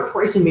recommend it. And what a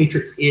pricing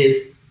matrix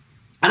is,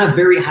 on a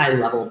very high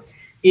level,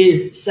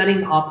 is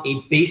setting up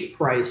a base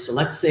price. So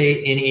let's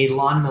say in a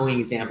lawn mowing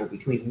example,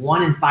 between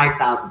 1 and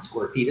 5,000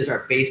 square feet is our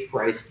base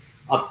price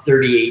of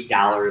 $38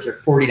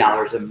 or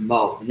 $40 a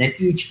mow. And then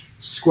each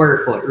square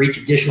foot or each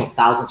additional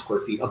 1,000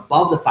 square feet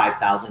above the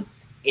 5,000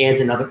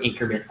 adds another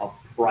increment of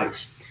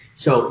price.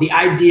 So the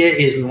idea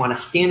is we want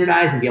to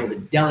standardize and be able to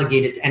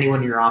delegate it to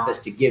anyone in your office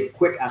to give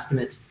quick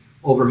estimates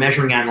over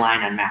measuring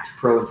online on Max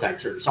Pro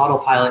inside Service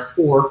Autopilot.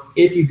 Or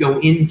if you go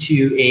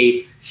into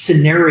a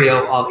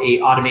scenario of a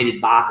automated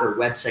bot or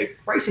website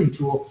pricing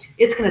tool,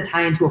 it's going to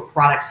tie into a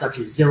product such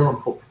as Zillow and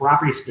pull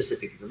property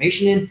specific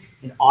information in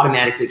and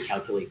automatically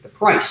calculate the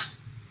price.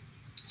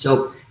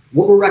 So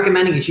what we're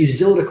recommending is use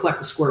Zillow to collect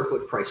the square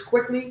foot price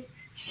quickly,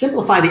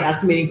 simplify the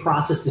estimating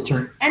process to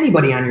turn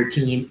anybody on your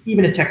team,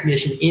 even a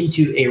technician,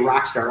 into a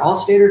rockstar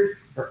all-stater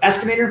or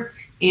estimator,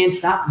 and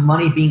stop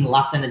money being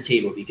left on the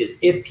table. Because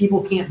if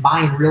people can't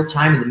buy in real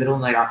time in the middle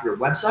of the night off your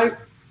website,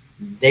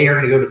 they are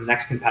going to go to the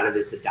next competitor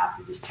that's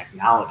adopted this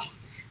technology.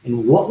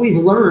 And what we've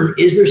learned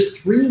is there's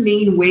 3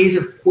 main ways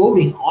of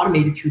quoting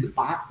automated through the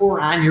bot or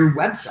on your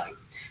website.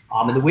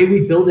 And the way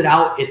we build it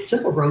out at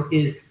Simple Growth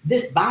is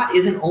this bot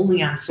isn't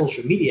only on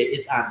social media.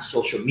 It's on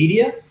social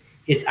media,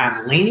 it's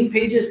on landing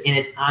pages, and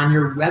it's on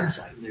your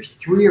website. And there's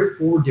 3 or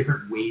 4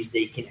 different ways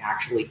they can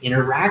actually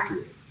interact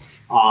with it.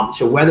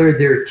 So whether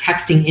they're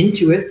texting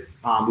into it,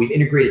 we've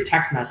integrated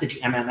text message,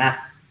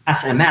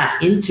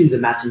 SMS into the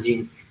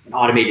messaging and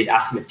automated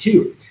estimate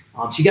too.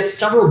 So you got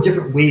several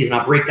different ways, and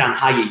I'll break down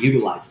how you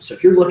utilize it. So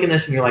if you're looking at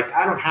this and you're like,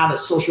 I don't have a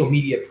social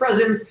media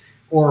presence,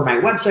 or my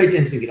website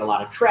tends to get a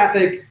lot of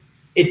traffic,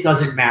 it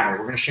doesn't matter.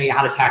 We're going to show you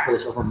how to tackle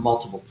this over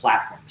multiple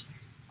platforms.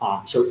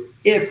 So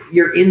if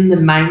you're in the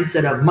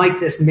mindset of, Mike,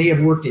 this may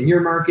have worked in your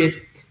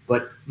market,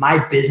 but my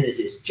business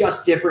is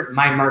just different,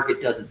 my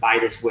market doesn't buy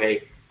this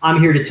way, I'm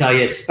here to tell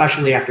you,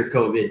 especially after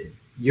COVID,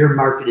 your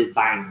market is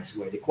buying this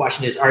way. The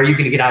question is, are you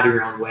going to get out of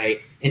your own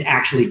way and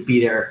actually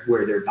be there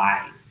where they're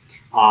buying?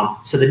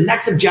 So the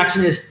next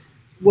objection is,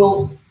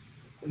 well,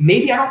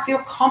 maybe I don't feel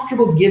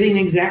comfortable giving an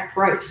exact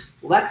price.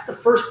 Well, that's the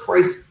first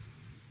price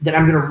that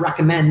I'm going to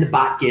recommend the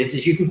bot gives,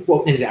 is you can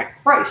quote an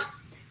exact price.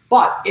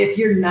 But if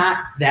you're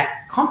not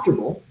that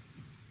comfortable,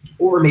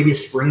 or maybe a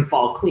spring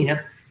fall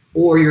cleanup,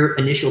 or your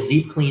initial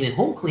deep clean and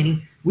home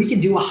cleaning, we can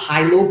do a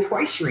high-low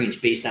price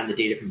range based on the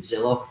data from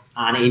Zillow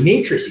on a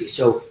matrices.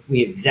 So we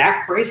have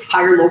exact price,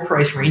 higher low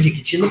price range, it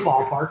gets you in the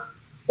ballpark.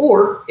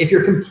 Or if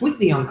you're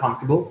completely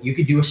uncomfortable, you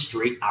could do a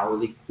straight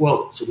hourly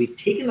quote. So we've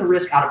taken the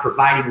risk out of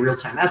providing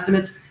real-time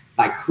estimates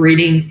by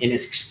creating and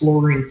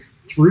exploring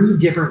 3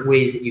 different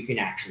ways that you can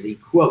actually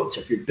quote.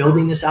 So if you're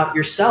building this out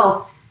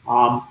yourself,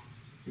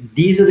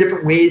 these are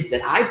different ways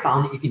that I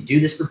found that you can do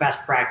this for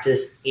best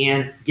practice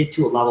and get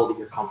to a level that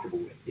you're comfortable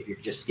with if you're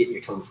just getting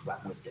your toes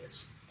wet with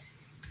this.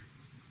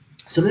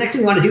 So the next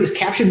thing we want to do is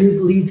capture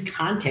new leads'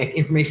 contact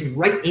information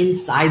right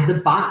inside the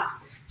bot.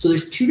 So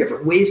there's 2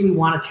 different ways we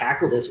want to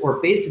tackle this, or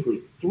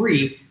basically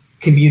 3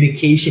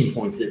 communication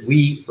points that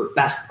we, for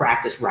best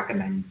practice,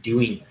 recommend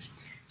doing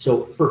this.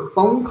 So for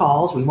phone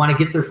calls, we want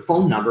to get their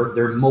phone number,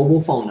 their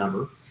mobile phone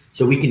number,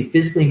 so we can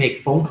physically make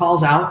phone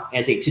calls out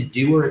as a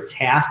to-do or a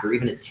task or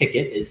even a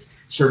ticket as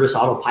Service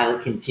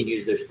Autopilot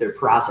continues their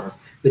process.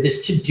 But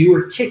this to-do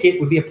or ticket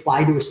would be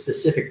applied to a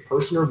specific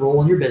person or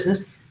role in your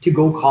business to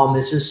go call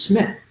Mrs.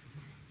 Smith.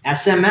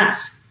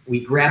 SMS, we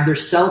grab their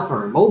cell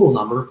phone or mobile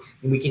number,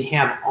 and we can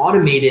have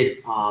automated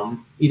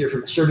either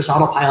from Service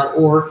Autopilot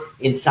or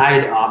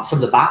inside some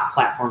of the bot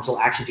platforms will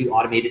actually do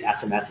automated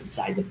SMS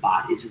inside the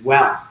bot as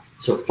well.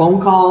 So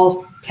phone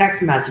calls,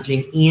 text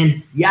messaging,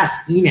 and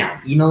yes, email.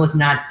 Email is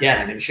not dead.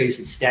 I'm going to show you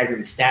some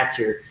staggering stats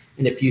here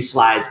in a few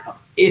slides.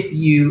 If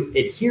you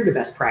adhere to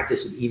best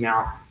practice with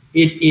email,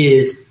 it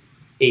is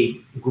a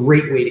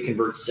great way to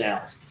convert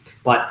sales.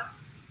 But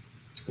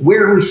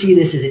where we see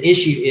this as an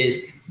issue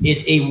is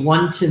it's a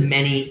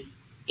one-to-many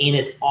and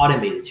it's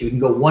automated. So you can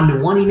go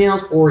one-to-one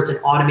emails, or it's an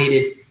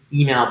automated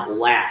email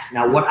blast.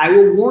 Now, what I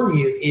will warn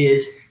you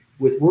is,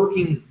 with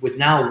working with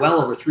now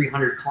well over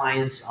 300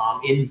 clients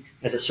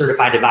as a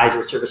certified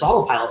advisor at Service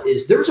Autopilot,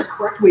 is there's a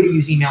correct way to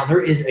use email.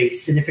 There is a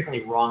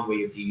significantly wrong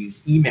way to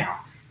use email.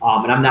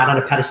 And I'm not on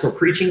a pedestal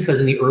preaching,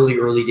 because in the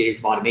early days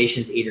of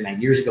automations, 8 or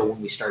 9 years ago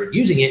when we started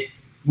using it,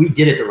 we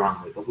did it the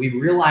wrong way. But we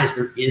realized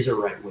there is a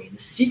right way. And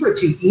the secret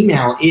to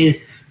email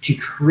is to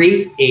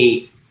create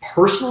a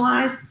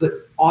personalized but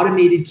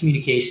automated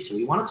communication. So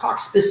we want to talk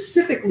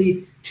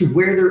specifically to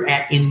where they're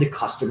at in the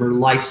customer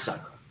life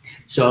cycle.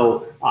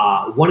 So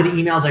one of the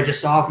emails I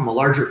just saw from a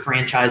larger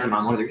franchise, I'm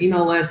on one of their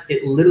email lists,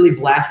 it literally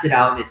blasted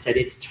out and it said,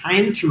 it's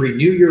time to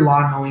renew your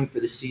lawn mowing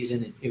for the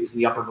season. It was in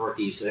the upper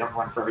Northeast, so they don't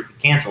run for everything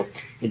canceled,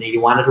 and they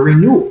wanted a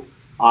renewal.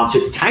 So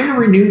it's time to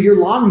renew your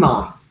lawn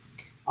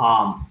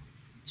mowing.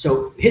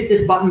 So hit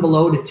this button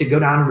below to go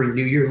down and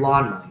renew your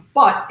lawn mowing.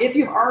 But if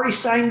you've already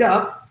signed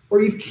up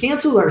or you've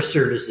canceled our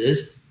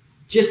services,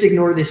 just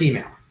ignore this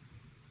email.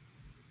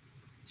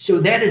 So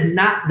that is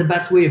not the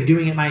best way of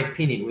doing it, in my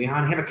opinion. We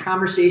want to have a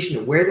conversation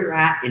of where they're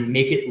at and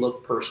make it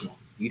look personal.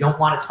 You don't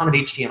want a ton of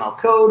HTML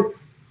code.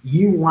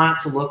 You want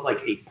it to look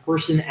like a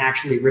person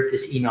actually ripped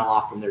this email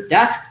off from their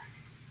desk,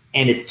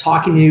 and it's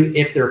talking to you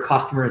if they're a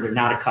customer, they're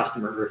not a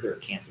customer, or if they're a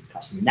canceled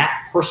customer. And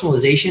that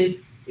personalization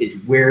is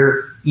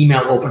where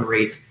email open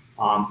rates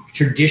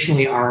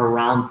traditionally are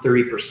around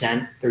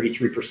 30%,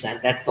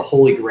 33%. That's the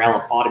holy grail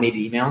of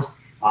automated emails.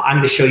 I'm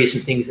going to show you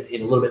some things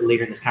in a little bit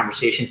later in this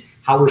conversation,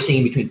 how we're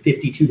seeing between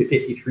 52 to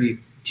 53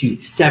 to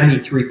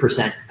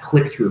 73%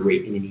 click-through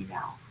rate in an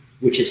email,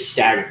 which is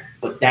staggering.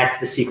 But that's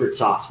the secret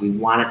sauce. We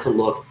want it to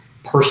look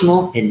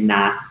personal and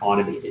not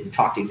automated, and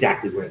talk to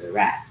exactly where they're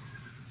at.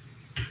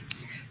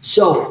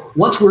 So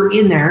once we're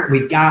in there,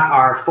 we've got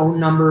our phone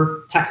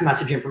number, text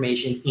message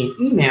information, and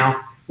email.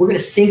 We're going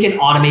to sync and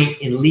automate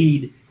and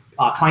lead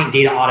client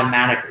data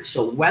automatically.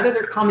 So whether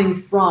they're coming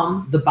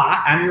from the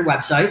bot on your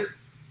website,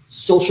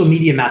 social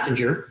media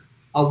messenger,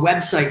 a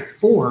website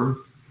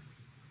form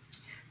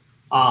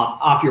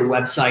off your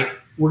website,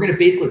 we're going to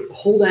basically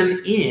pull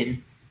them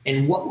in.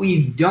 And what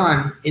we've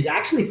done is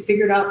actually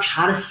figured out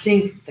how to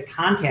sync the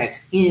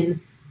contacts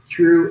in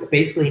through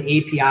basically an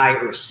API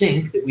or a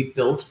sync that we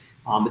built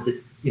But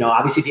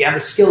obviously, if you have the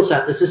skill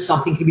set, this is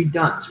something can be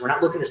done. So we're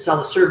not looking to sell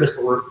a service,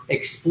 but we're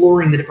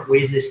exploring the different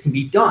ways this can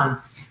be done.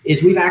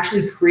 Is we've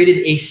actually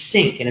created a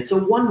sync, and it's a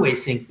one-way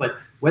sync. But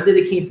whether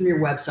they came from your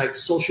website,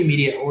 social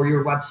media, or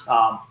your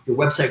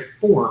website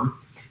form,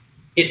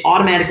 it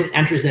automatically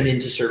enters them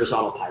into Service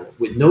Autopilot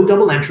with no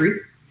double entry.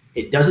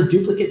 It does a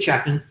duplicate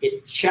checking.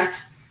 It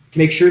checks to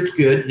make sure it's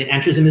good, and it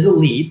enters them as a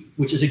lead,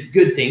 which is a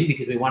good thing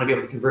because we want to be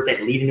able to convert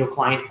that lead into a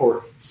client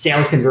for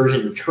sales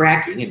conversion and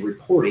tracking and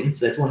reporting.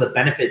 So that's one of the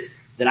benefits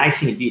that I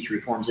see in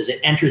V3 forms is it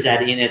enters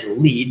that in as a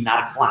lead,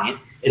 not a client.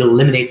 It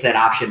eliminates that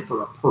option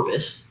for a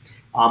purpose.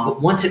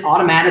 But once it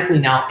automatically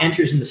now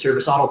enters in the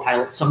Service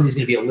Autopilot, somebody's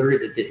going to be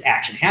alerted that this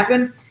action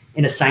happened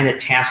and assign a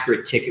task or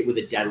a ticket with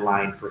a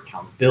deadline for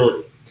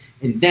accountability.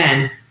 And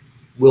then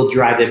we'll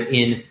drive them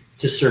in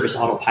to Service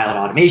Autopilot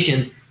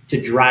automations to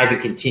drive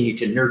and continue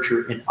to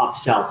nurture and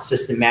upsell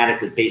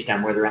systematically based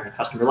on where they're at in the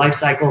customer life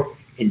cycle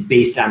and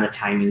based on the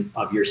timing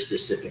of your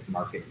specific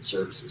market and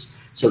services.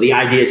 So the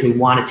idea is we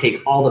want to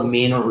take all the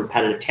manual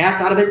repetitive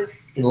tasks out of it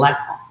and let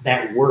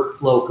that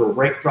workflow go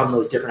right from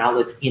those different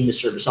outlets into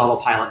Service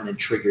Autopilot and then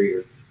trigger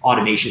your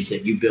automations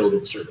that you build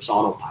in Service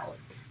Autopilot.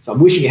 So I'm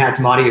wishing you had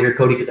some audio here,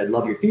 Cody, because I'd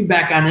love your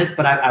feedback on this,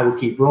 but I will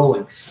keep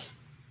rolling.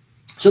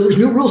 So there's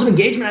new rules of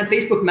engagement on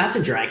Facebook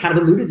Messenger. I kind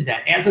of alluded to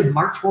that. As of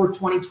March 4,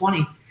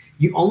 2020,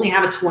 you only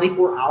have a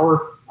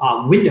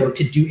 24-hour window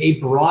to do a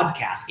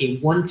broadcast, a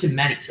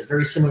one-to-many. So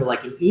very similar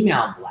like an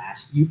email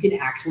blast, you can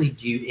actually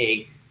do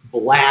a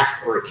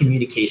blast or a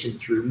communication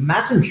through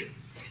Messenger.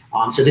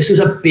 So this was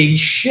a big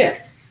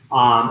shift.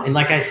 And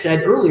like I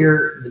said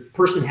earlier, the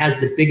person that has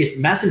the biggest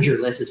Messenger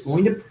list is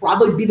going to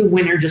probably be the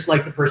winner, just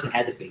like the person that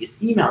had the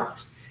biggest email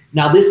list.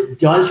 Now, this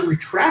does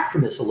retract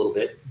from this a little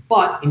bit,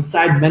 but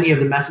inside many of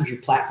the Messenger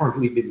platforms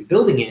we've been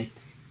building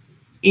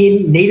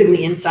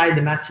natively inside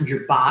the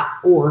Messenger bot,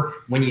 or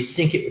when you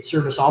sync it with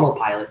Service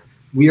Autopilot,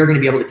 we are going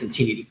to be able to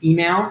continue to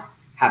email,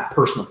 have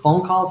personal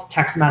phone calls,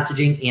 text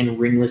messaging, and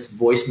ringless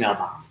voicemail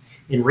bombs.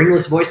 And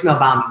ringless voicemail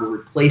bombs will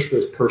replace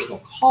those personal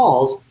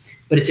calls,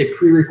 but it's a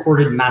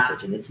pre-recorded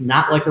message, and it's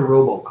not like a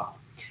robocall.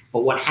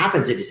 But what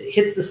happens is it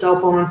hits the cell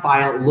phone on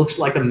file, it looks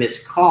like a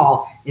missed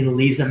call, and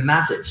leaves a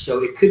message.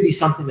 So it could be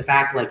something the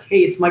fact like,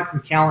 hey, it's Mike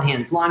from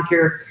Callahan's Lawn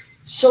Care.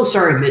 So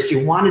sorry I missed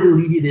you. Wanted to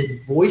leave you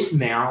this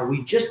voicemail.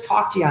 We just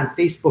talked to you on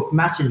Facebook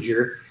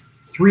Messenger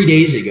 3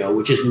 days ago,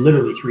 which is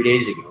literally 3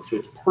 days ago. So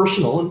it's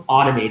personal and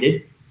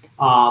automated.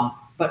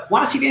 But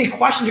want to see if you have any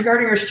questions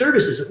regarding our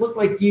services. It looked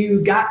like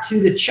you got to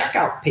the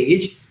checkout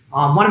page.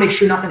 Want to make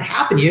sure nothing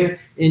happened to you.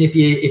 And if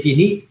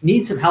you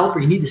need some help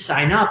or you need to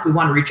sign up, we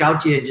want to reach out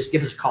to you and just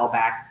give us a call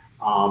back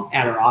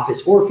at our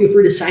office, or feel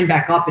free to sign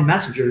back up in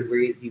Messenger where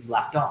you've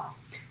left off.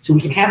 So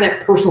we can have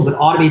that personal but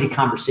automated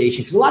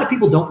conversation, because a lot of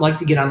people don't like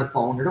to get on the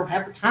phone or don't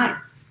have the time.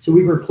 So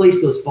we've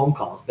replaced those phone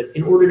calls. But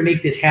in order to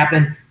make this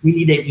happen, we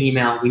need that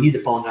email, we need the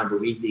phone number,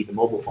 we need the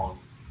mobile phone.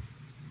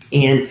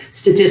 And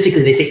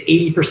statistically, they say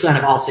 80%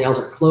 of all sales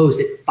are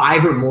closed at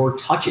 5 or more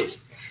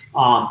touches.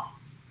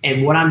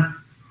 And what I'm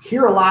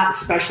hear a lot,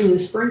 especially in the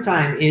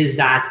springtime, is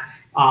that,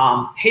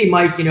 hey,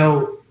 Mike,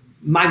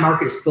 my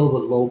market is filled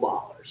with low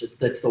ballers.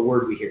 That's the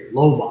word we hear,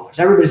 low ballers.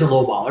 Everybody's a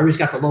low baller. Everybody's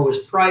got the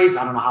lowest price.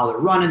 I don't know how they're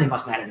running. They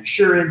must not have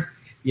insurance.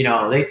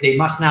 They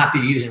must not be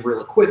using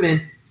real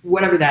equipment,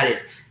 whatever that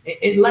is.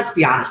 And let's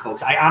be honest,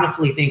 folks. I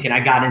honestly think, and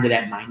I got into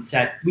that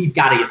mindset, we've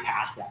got to get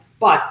past that.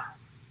 But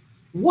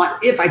what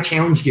if I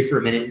challenged you for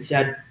a minute and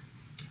said,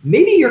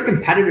 maybe your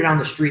competitor down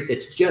the street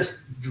that's just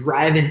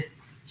driving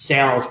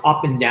sales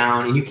up and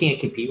down and you can't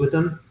compete with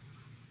them,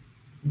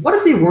 what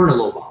if they weren't a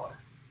low baller?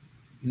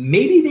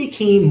 Maybe they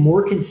came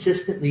more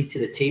consistently to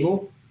the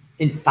table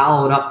and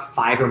followed up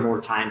 5 or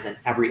more times on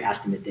every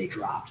estimate they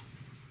dropped.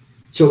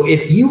 So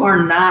if you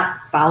are not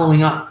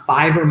following up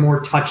 5 or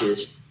more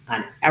touches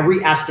on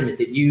every estimate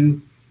that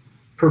you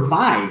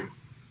provide,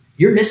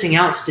 you're missing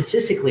out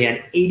statistically on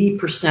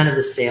 80% of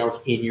the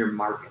sales in your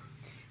market.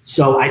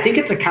 So I think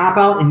it's a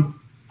cop-out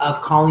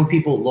of calling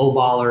people low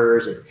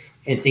ballers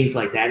and things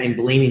like that and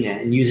blaming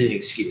that and using an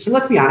excuse. And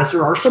let's be honest,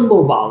 there are some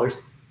low ballers,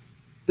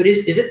 but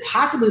is it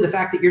possibly the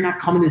fact that you're not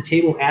coming to the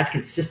table as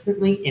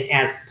consistently and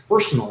as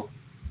personal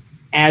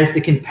as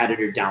the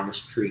competitor down the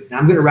street? And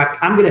I'm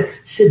going to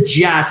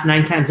suggest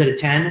 9 times out of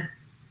 10,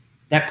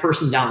 that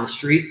person down the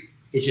street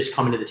is just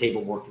coming to the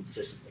table more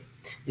consistently.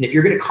 And if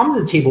you're going to come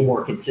to the table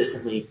more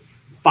consistently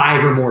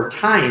 5 or more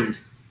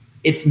times,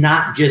 it's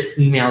not just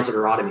emails that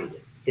are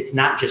automated. It's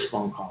not just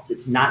phone calls.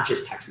 It's not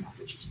just text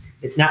messages.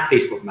 It's not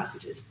Facebook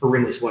messages or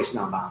ringless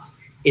voicemail bombs.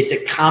 It's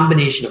a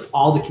combination of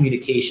all the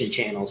communication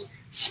channels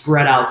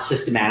spread out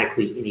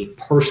systematically in a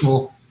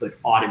personal but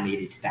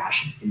automated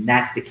fashion. And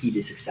that's the key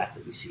to success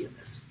that we see in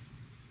this.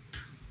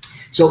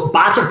 So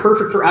bots are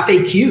perfect for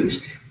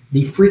FAQs,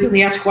 the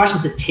frequently asked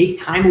questions that take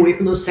time away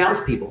from those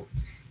salespeople.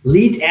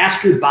 Leads are going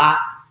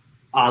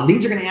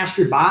to ask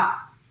your bot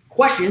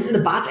questions, and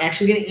the bot's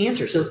actually going to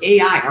answer. So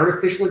AI,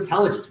 artificial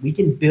intelligence, we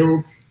can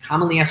build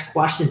commonly asked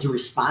questions and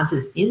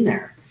responses in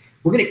there.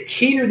 We're going to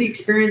cater the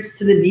experience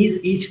to the needs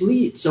of each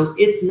lead. So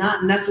it's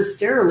not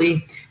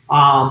necessarily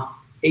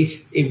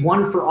a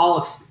one for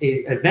all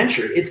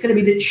adventure. It's going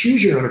to be the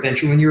choose your own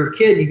adventure. When you're a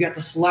kid, you got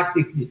to select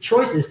the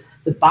choices.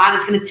 The bot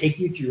is going to take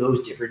you through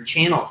those different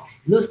channels.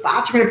 And those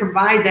bots are going to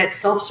provide that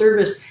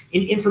self-service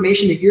and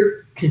information that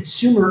your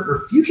consumer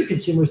or future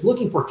consumer is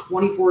looking for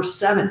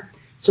 24/7.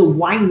 So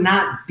why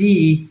not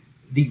be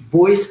the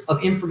voice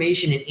of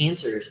information and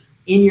answers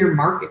in your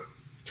market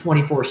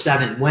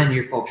 24/7 when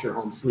your folks are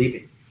home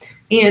sleeping?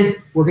 And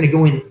we're going to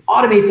go in and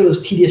automate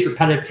those tedious,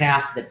 repetitive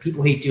tasks that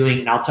people hate doing.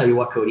 And I'll tell you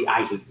what, Cody,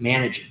 I hate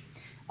managing.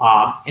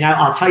 And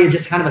I'll tell you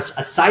just kind of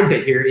a side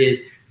bit here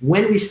is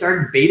when we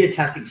started beta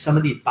testing some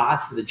of these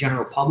bots for the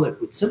general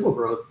public with Simple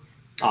Growth,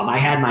 I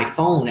had my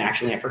phone,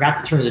 actually, I forgot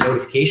to turn the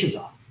notifications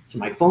off. So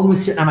my phone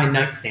was sitting on my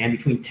nightstand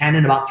between 10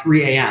 and about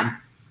 3 a.m.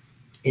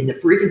 And the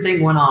freaking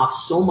thing went off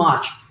so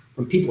much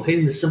from people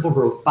hitting the Simple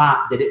Growth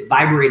bot that it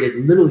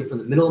vibrated literally from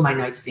the middle of my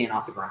nightstand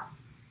off the ground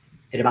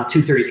at about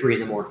 2:33 in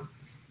the morning.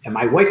 And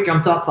my wife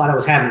jumped up, thought I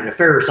was having an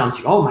affair or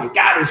something. Oh my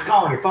God, who's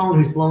calling your phone?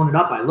 Who's blowing it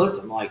up? I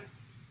looked, I'm like,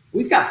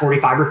 we've got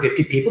 45 or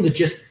 50 people that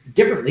just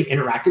differently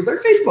interacted with their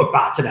Facebook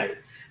bot today.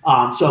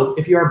 So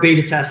if you are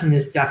beta testing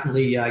this,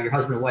 definitely your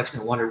husband and wife's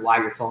going to wonder why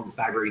your phone is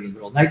vibrating in the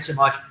middle of the night so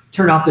much.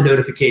 Turn off the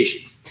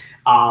notifications.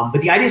 But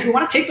the idea is we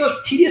want to take those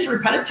tedious and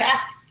repetitive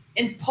tasks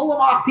and pull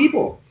them off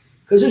people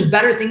because there's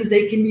better things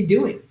they can be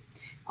doing.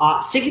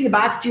 Syncing the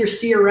bots to your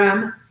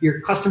CRM,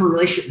 your customer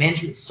relationship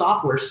management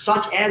software,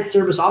 such as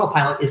Service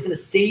Autopilot, is going to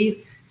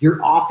save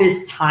your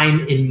office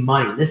time and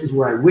money. This is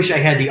where I wish I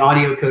had the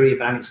audio, Cody,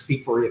 but I'm going to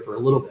speak for you for a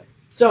little bit.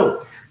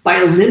 So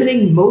by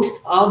eliminating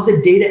most of the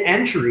data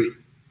entry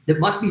that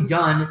must be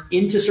done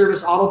into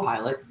Service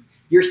Autopilot,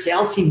 your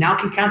sales team now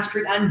can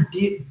concentrate on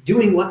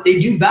doing what they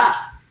do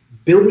best,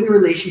 building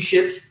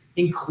relationships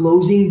and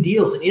closing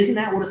deals. And isn't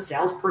that what a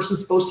salesperson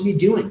is supposed to be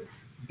doing?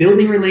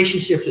 Building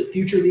relationships with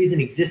future leads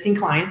and existing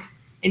clients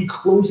and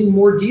closing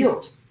more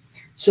deals.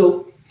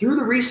 So through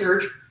the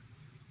research,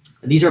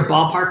 and these are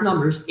ballpark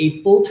numbers,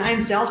 a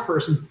full-time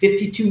salesperson,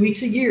 52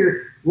 weeks a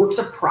year, works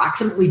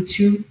approximately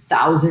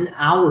 2,000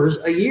 hours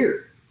a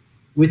year.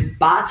 With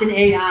bots and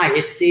AI,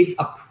 it saves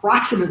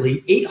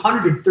approximately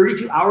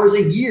 832 hours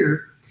a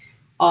year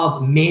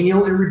of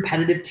manual and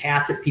repetitive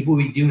tasks that people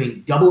will be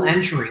doing, double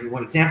entering.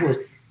 One example is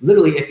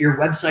literally if your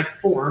website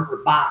form or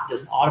bot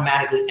doesn't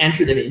automatically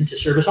enter them into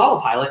Service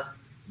Autopilot,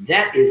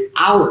 that is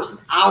hours and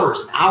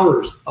hours and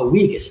hours a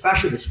week,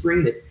 especially in the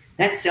spring,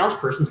 that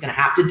salesperson is going to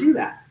have to do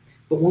that.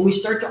 But when we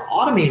start to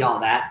automate all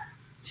that,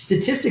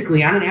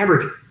 statistically, on an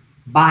average,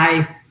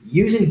 by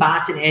using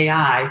bots and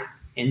AI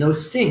and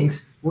those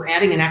syncs, we're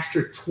adding an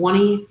extra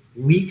 20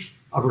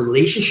 weeks of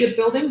relationship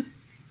building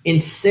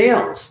in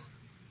sales.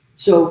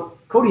 So,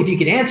 Cody, if you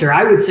could answer,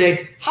 I would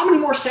say, how many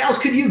more sales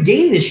could you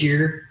gain this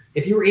year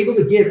if you were able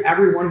to give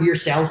every one of your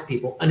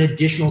salespeople an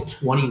additional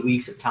 20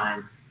 weeks of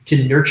time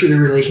to nurture the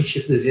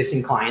relationship with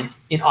existing clients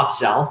and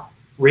upsell,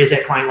 raise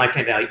that client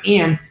lifetime value,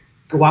 and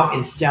go out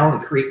and sell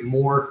and create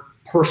more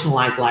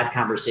personalized live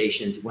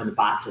conversations when the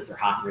bot says they're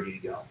hot and ready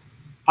to go?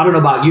 I don't know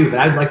about you, but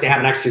I'd like to have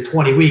an extra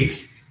 20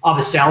 weeks of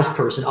a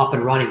salesperson up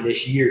and running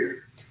this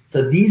year.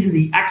 So these are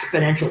the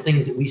exponential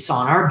things that we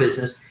saw in our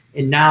business.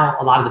 And now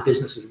a lot of the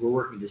businesses we're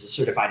working with as a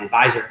certified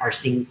advisor are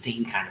seeing the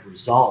same kind of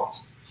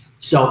results.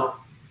 So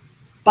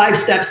 5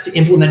 steps to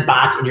implement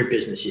bots in your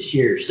business this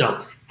year.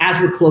 So as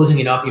we're closing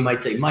it up, you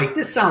might say, Mike,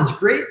 this sounds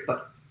great,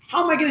 but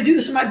how am I going to do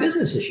this in my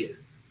business this year?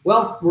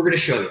 Well, we're going to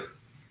show you.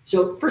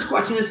 So first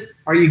question is,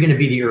 are you going to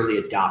be the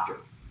early adopter?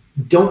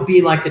 Don't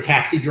be like the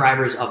taxi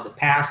drivers of the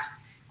past.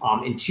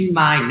 And to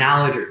my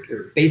knowledge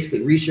or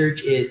basically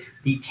research is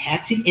the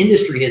taxi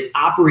industry has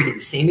operated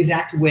the same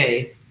exact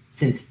way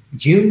since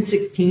June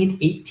 16th,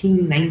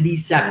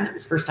 1897. It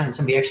was the first time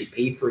somebody actually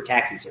paid for a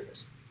taxi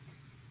service.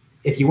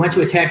 If you went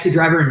to a taxi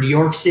driver in New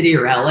York City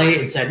or LA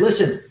and said,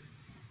 listen,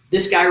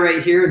 this guy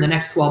right here in the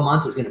next 12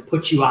 months is going to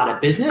put you out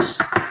of business,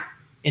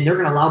 and they're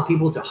going to allow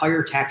people to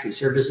hire taxi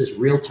services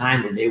real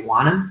time when they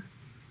want them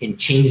and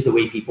change the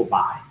way people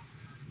buy,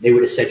 they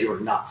would have said you were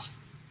nuts.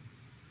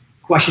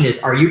 Question is,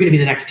 are you going to be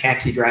the next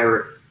taxi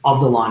driver of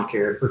the lawn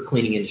care or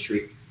cleaning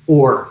industry?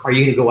 Or are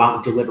you going to go out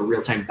and deliver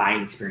real-time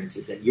buying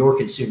experiences that your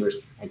consumers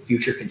and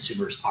future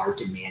consumers are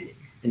demanding?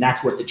 And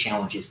that's what the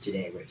challenge is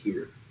today right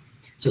here.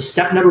 So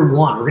step number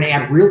 1, we're going to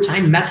add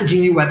real-time messaging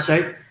to your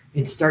website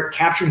and start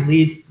capturing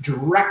leads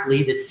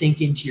directly that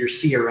sync into your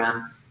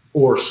CRM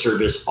or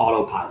Service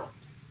Autopilot.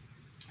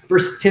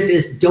 First tip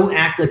is don't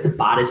act like the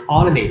bot is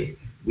automated.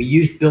 We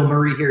used Bill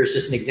Murray here as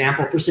just an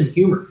example for some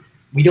humor.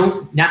 We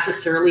don't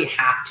necessarily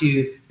have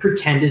to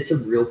pretend it's a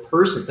real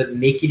person, but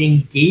make it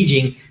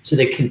engaging so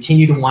they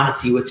continue to want to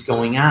see what's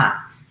going on.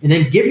 And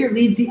then give your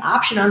leads the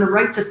option on the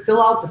right to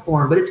fill out the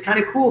form. But it's kind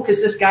of cool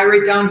because this guy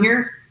right down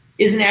here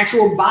is an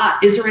actual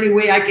bot. Is there any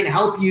way I can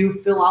help you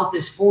fill out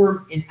this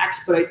form and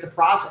expedite the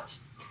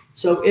process?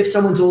 So if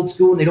someone's old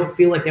school and they don't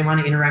feel like they want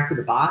to interact with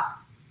the bot,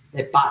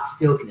 that bot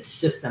still can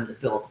assist them to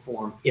fill out the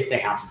form if they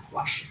have some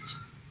questions.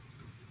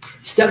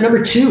 Step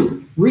number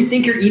 2,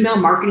 rethink your email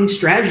marketing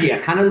strategy.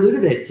 I've kind of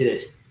alluded to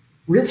this.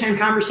 Real-time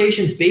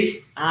conversations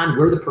based on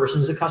where the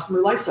person is a customer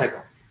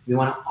lifecycle. We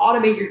want to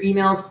automate your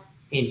emails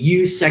and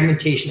use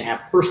segmentation to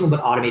have personal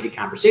but automated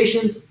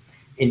conversations,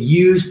 and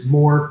use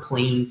more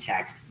plain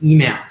text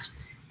emails.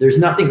 There's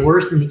nothing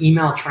worse than the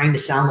email trying to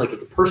sound like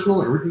it's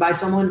personal and written by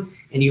someone,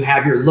 and you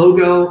have your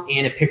logo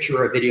and a picture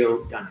or a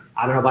video done.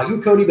 I don't know about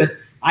you, Cody, but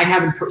I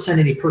haven't sent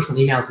any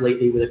personal emails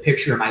lately with a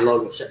picture of my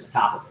logo sitting on the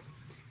top of it.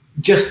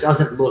 It just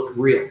doesn't look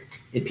real,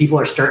 and people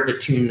are starting to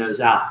tune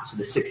those out. So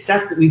the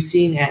success that we've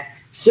seen at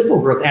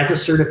Simple Growth as a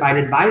certified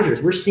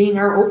advisors, we're seeing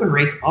our open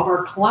rates of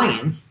our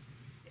clients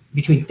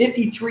between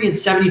 53 and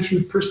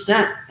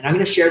 72%. And I'm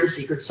going to share the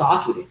secret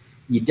sauce with you.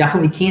 You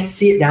definitely can't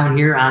see it down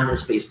here on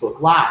this Facebook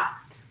Live.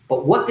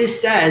 But what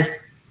this says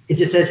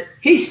is it says,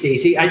 hey,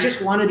 Stacy, I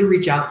just wanted to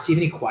reach out and see if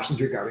any questions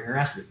regarding our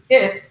estimate.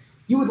 If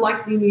you would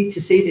like me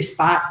to save a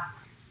spot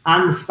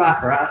on the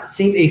spot or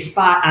save a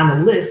spot on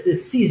the list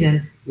this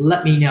season,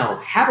 let me know.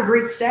 Have a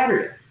great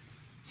Saturday.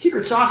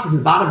 Secret sauce is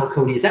the bottom of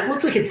Cody is that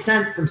looks like it's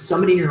sent from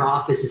somebody in your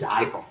office's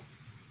iPhone.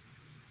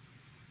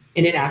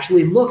 And it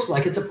actually looks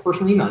like it's a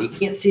personal email. You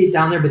can't see it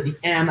down there, but the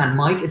M on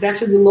Mike is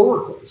actually the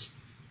lowercase.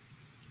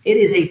 It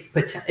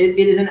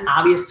is an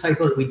obvious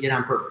typo that we did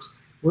on purpose.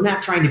 We're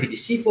not trying to be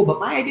deceitful, but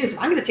my idea is if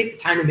I'm going to take the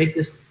time to make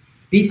this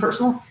be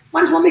personal,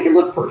 might as well make it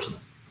look personal.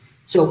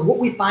 So what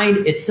we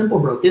find at Simple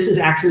Growth, this is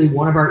actually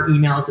one of our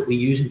emails that we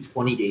use in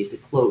 20 days to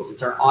close.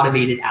 It's our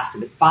automated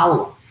estimate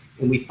follow-up.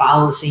 And we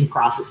follow the same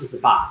process as the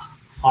bots.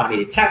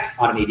 Automated text,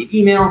 automated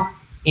email,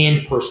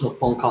 and personal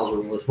phone calls or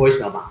ringless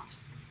voicemail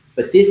bombs.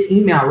 But this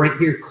email right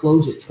here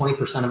closes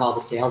 20% of all the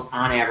sales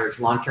on average,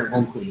 lawn care and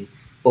home cleaning,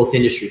 both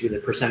industries with a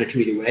percentage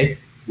either way,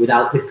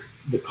 without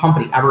the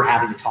company ever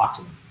having to talk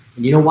to them.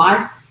 And you know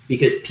why?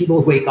 Because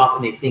people wake up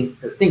and they think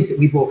that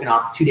we've woken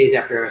up 2 days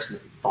after our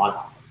estimate and thought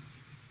about them.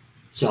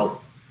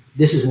 So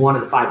this is one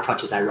of the 5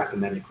 touches I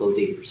recommend to close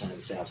 80% of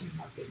the sales in your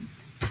market.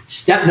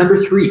 Step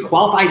number 3,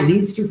 qualify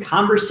leads through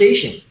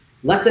conversation.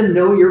 Let them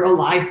know you're a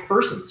live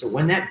person. So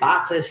when that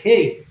bot says,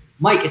 hey,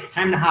 Mike, it's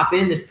time to hop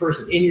in, this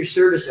person in your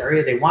service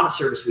area, they want a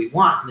service we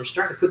want, and they're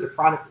starting to put the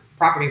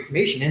proper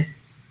information in,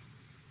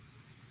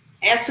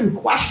 ask some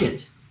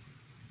questions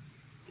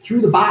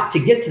through the bot to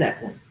get to that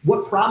point.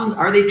 What problems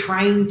are they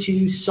trying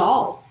to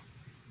solve?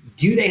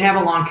 Do they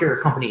have a lawn care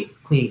company,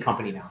 cleaning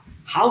company now?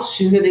 How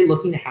soon are they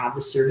looking to have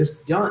the service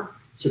done?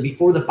 So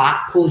before the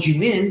bot pulls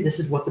you in, this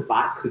is what the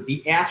bot could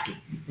be asking.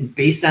 And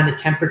based on the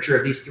temperature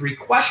of these 3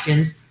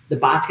 questions, the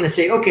bot's going to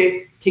say,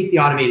 okay, take the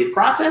automated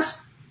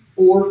process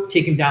or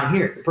take him down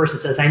here. If the person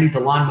says, I need the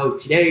lawn mowed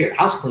today or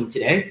house cleaned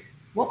today,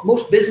 well,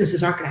 most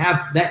businesses aren't going to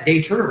have that day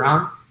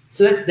turnaround.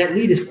 So that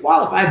lead is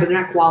qualified, but they're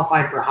not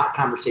qualified for a hot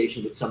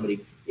conversation with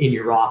somebody in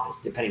your office,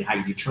 depending on how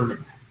you determine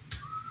that.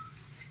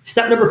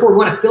 Step number 4, we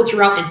want to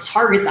filter out and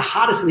target the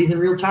hottest leads in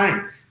real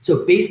time.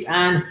 So based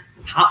on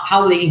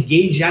how they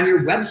engage on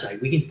your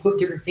website, we can put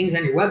different things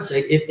on your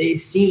website. If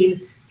they've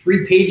seen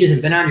 3 pages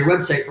and been on your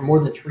website for more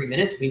than 3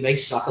 minutes, we may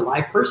suck a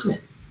live person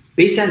in.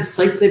 Based on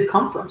sites they've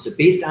come from. So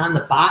based on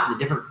the bot and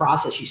the different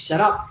process you set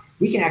up,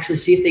 we can actually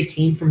see if they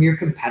came from your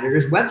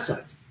competitors'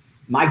 websites.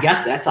 My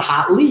guess, that's a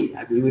hot lead.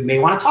 We may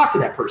want to talk to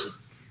that person.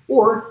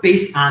 Or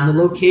based on the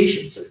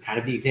location. So kind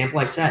of the example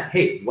I said,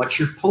 hey, what's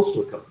your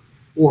postal code?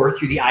 Or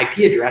through the IP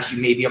address,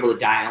 you may be able to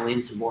dial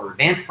in some more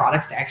advanced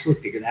products to actually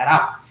figure that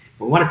out.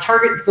 But we want to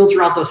target and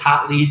filter out those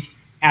hot leads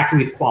after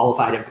we've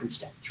qualified them from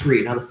step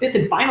 3. Now, the 5th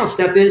and final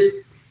step is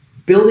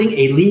building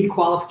a lead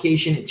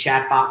qualification and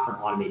chatbot for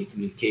automated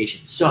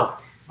communication. So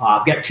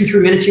I've got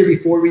 2-3 minutes here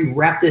before we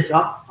wrap this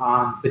up.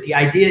 But the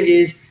idea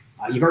is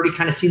you've already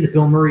kind of seen the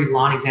Bill Murray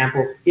lawn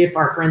example. If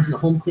our friends in the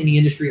home cleaning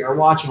industry are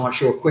watching, I want to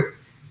show a quick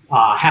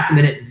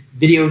half-a-minute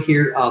video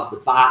here of the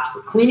bots for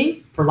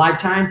cleaning for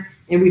lifetime.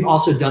 And we've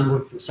also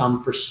done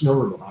some for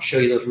snow removal. I'll show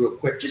you those real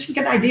quick, just to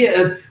get an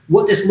idea of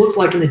what this looks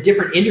like in the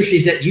different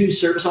industries that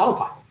use Service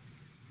Autopilot.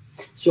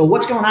 So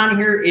what's going on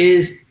here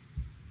is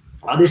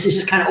this is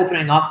just kind of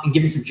opening up and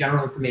giving some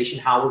general information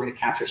how we're going to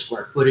capture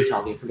square footage,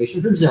 all the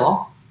information from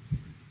Zillow.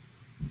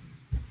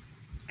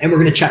 And we're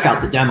going to check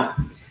out the demo.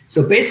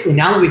 So basically,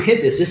 now that we've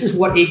hit this, this is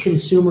what a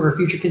consumer or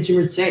future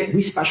consumer would say.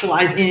 We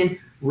specialize in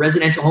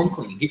residential home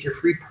cleaning. Get your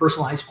free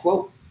personalized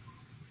quote.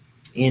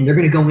 And they're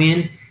going to go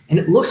in, and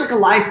it looks like a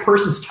live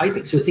person's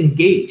typing, so it's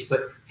engaged.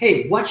 But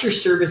hey, what's your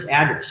service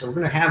address? So we're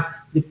going to have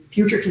the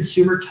future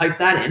consumer type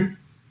that in.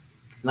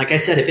 Like I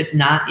said, if it's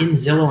not in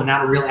Zillow and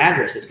not a real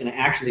address, it's going to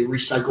actually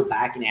recycle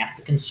back and ask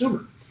the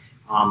consumer.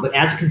 But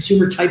as the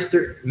consumer types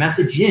their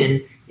message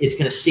in, it's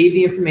going to save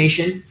the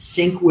information,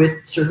 sync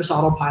with Service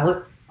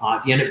Autopilot.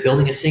 If you end up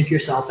building a sync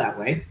yourself that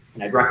way,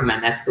 and I'd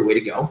recommend that's the way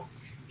to go.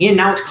 And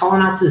now it's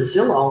calling out to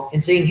Zillow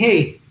and saying,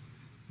 hey,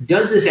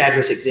 does this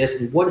address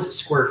exist? And what is the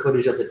square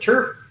footage of the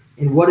turf?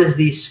 And what is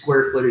the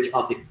square footage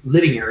of the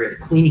living area, the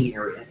cleaning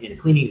area in a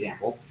cleaning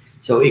example?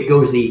 So it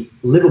goes the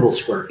livable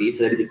square feet,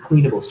 so that'd be the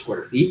cleanable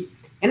square feet.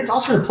 And it's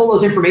also going to pull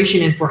those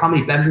information in for how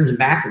many bedrooms and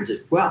bathrooms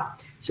as well.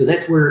 So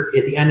that's where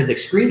at the end of the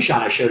screenshot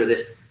I showed of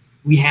this,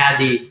 we had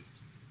they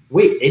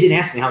didn't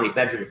ask me how many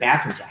bedrooms and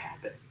bathrooms I had,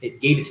 but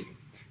it gave it to me.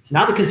 So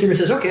now the consumer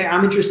says, okay,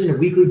 I'm interested in a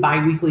weekly,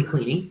 bi-weekly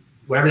cleaning,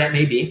 whatever that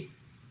may be.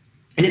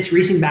 And it's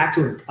racing back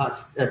to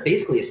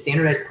basically a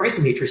standardized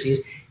pricing matrices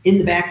in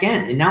the back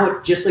end. And now,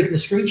 just like in the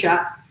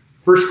screenshot,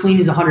 first clean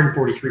is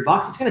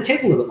 $143. It's going to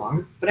take a little bit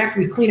longer, but after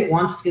we clean it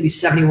once, it's going to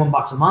be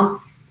 $71 a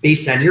month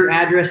based on your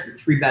address, the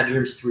 3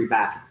 bedrooms, 3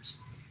 bathrooms.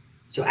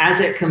 So as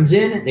that comes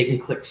in, they can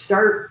click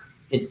start,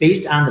 and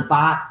based on the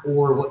bot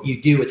or what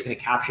you do, it's going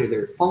to capture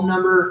their phone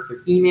number,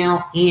 their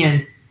email,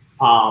 and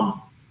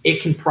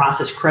it can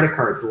process credit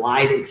cards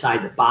live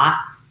inside the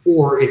bot.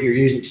 Or if you're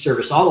using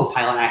Service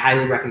Autopilot, I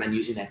highly recommend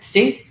using that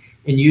sync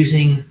and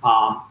using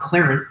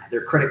Clarent,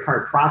 their credit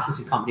card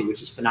processing company,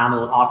 which is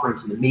phenomenal and offering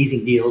some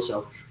amazing deals.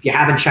 So if you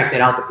haven't checked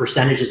that out, the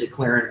percentages at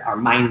Clarent are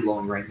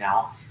mind-blowing right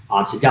now.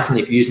 So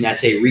definitely, if you're using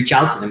SA, reach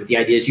out to them. But the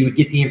idea is you would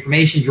get the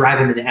information, drive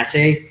them into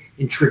SA,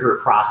 and trigger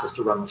a process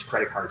to run those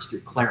credit cards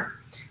through Clarent.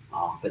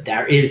 But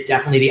there is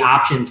definitely the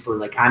options for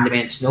like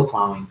on-demand snow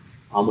plowing,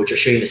 which I'll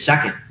show you in a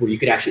second, where you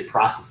could actually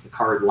process the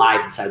card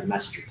live inside the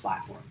Messenger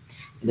platform.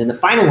 And then the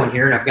final one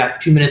here, and I've got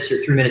 2 minutes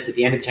or 3 minutes at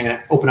the end, so I'm going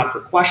to open up for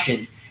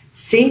questions.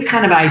 Same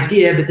kind of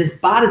idea, but this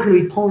bot is going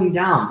to be pulling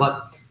down.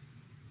 But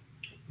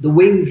the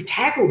way we've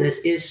tackled this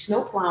is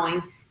snow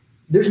plowing.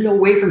 There's no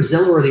way from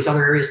Zillow or these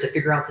other areas to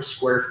figure out the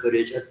square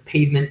footage of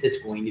pavement that's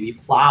going to be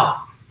plowed.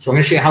 So I'm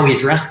going to show you how we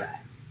address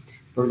that.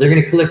 But they're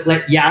going to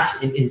click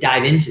yes and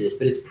dive into this.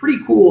 But it's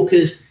pretty cool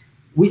because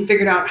we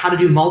figured out how to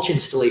do mulch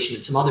installation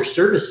and some other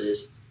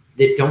services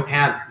that don't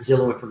have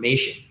Zillow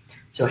information.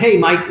 So, hey,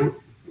 Mike,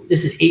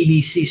 this is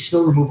ABC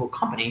Snow Removal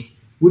Company.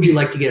 Would you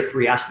like to get a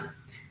free estimate?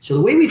 So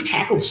the way we've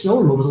tackled snow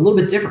removal is a little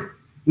bit different.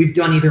 We've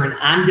done either an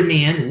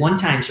on-demand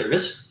one-time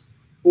service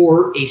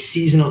or a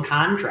seasonal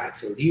contract.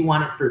 So do you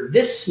want it for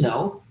this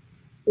snow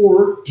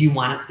or do you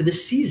want it for the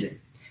season?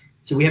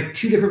 So we have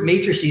 2 different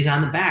matrices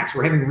on the back. So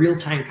we're having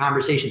real-time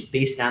conversations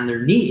based on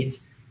their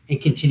needs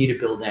and continue to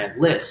build that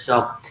list.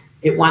 So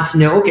it wants to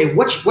know, okay,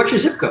 what's your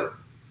zip code?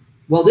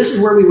 Well, this is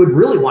where we would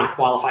really want to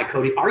qualify,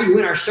 Cody. Are you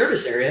in our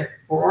service area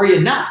or are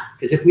you not?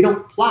 Because if we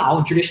don't plow,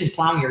 and traditionally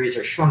plowing areas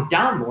are shrunk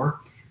down more,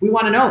 we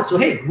want to know. So,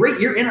 hey, great,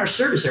 you're in our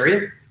service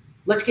area.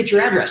 Let's get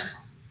your address now.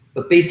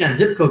 But based on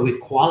zip code, we've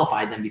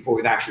qualified them before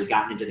we've actually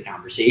gotten into the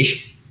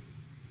conversation.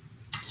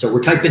 So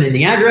we're typing in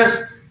the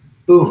address.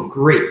 Boom,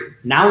 great.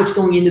 Now it's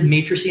going into the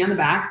matrix on the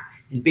back.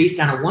 And based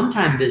on a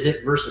one-time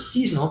visit versus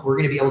seasonal, we're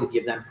going to be able to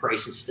give them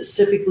prices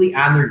specifically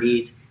on their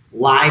needs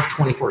live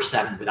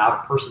 24/7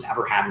 without a person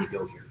ever having to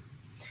go here.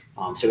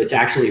 So it's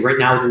actually right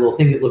now with a little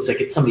thing that looks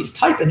like it's somebody's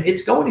typing,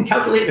 it's going and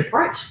calculating the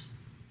price.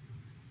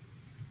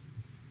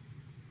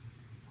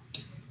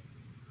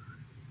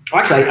 Oh,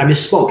 actually, I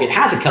misspoke. It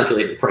has a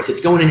calculated price.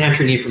 It's going and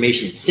entering the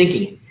information and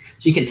syncing it.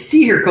 So you can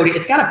see here, Cody,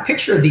 it's got a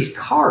picture of these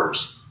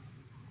cars.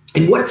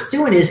 And what it's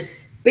doing is,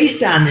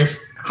 based on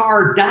this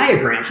car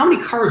diagram, how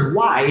many cars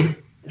wide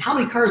and how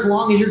many cars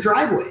long is your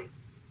driveway?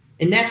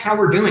 And that's how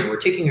we're doing. We're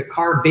taking a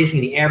car,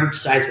 basically the average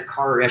size of a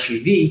car or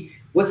SUV,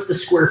 what's the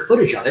square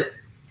footage of it?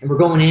 And we're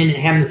going in and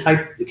having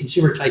the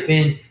consumer type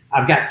in,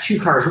 I've got 2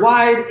 cars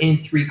wide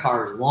and 3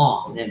 cars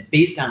long. And then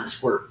based on the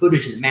square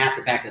footage and the math at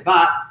the back of the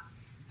bot,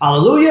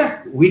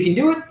 hallelujah, we can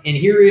do it. And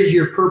here is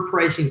your per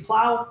pricing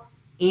plow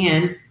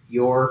and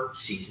your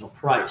seasonal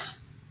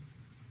price.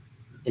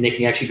 And they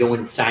can actually go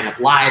in and sign up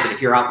live. And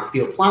if you're out in the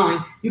field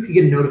plowing, you can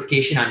get a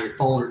notification on your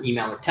phone or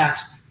email or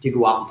text to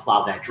go out and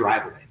plow that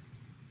driveway.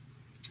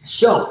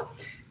 So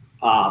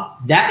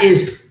that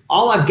is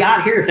all I've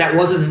got here. If that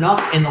wasn't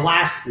enough in the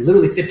last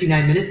literally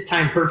 59 minutes,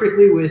 timed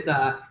perfectly with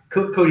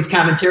Cody's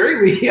commentary,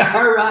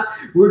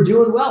 we're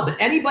doing well. But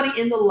anybody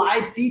in the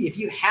live feed, if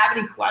you have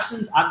any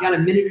questions, I've got a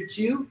minute or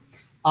 2.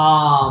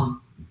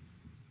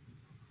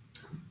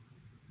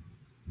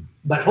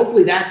 But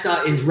hopefully that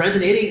is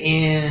resonating,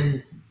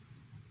 and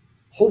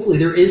hopefully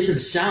there is some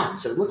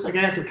sound. So it looks like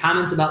I had some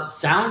comments about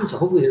sound. So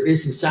hopefully there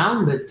is some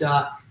sound, but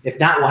if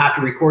not, we'll have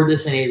to record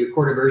this in a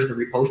recorded version and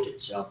repost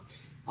it. So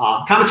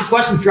comments and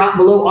questions drop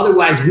below.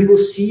 Otherwise, we will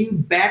see you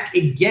back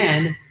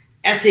again.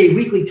 SA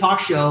Weekly Talk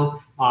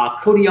Show.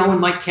 Cody Owen,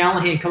 Mike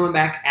Callahan coming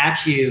back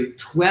at you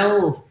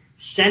 12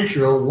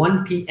 Central,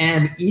 1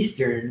 p.m.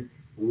 Eastern,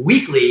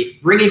 weekly,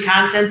 bringing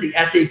content to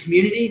the SA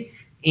community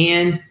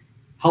and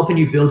helping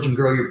you build and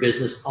grow your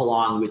business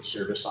along with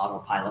Service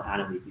Autopilot on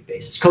a weekly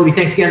basis. Cody,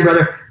 thanks again,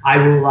 brother. I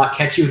will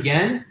catch you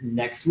again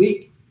next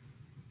week.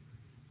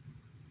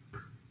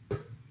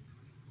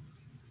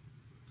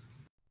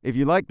 If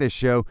you like this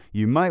show,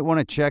 you might want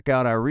to check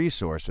out our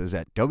resources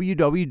at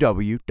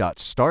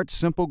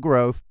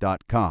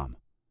www.startsimplegrowth.com.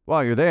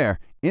 While you're there,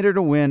 enter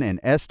to win an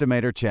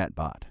estimator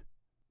chatbot.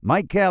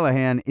 Mike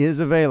Callahan is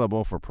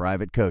available for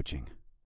private coaching.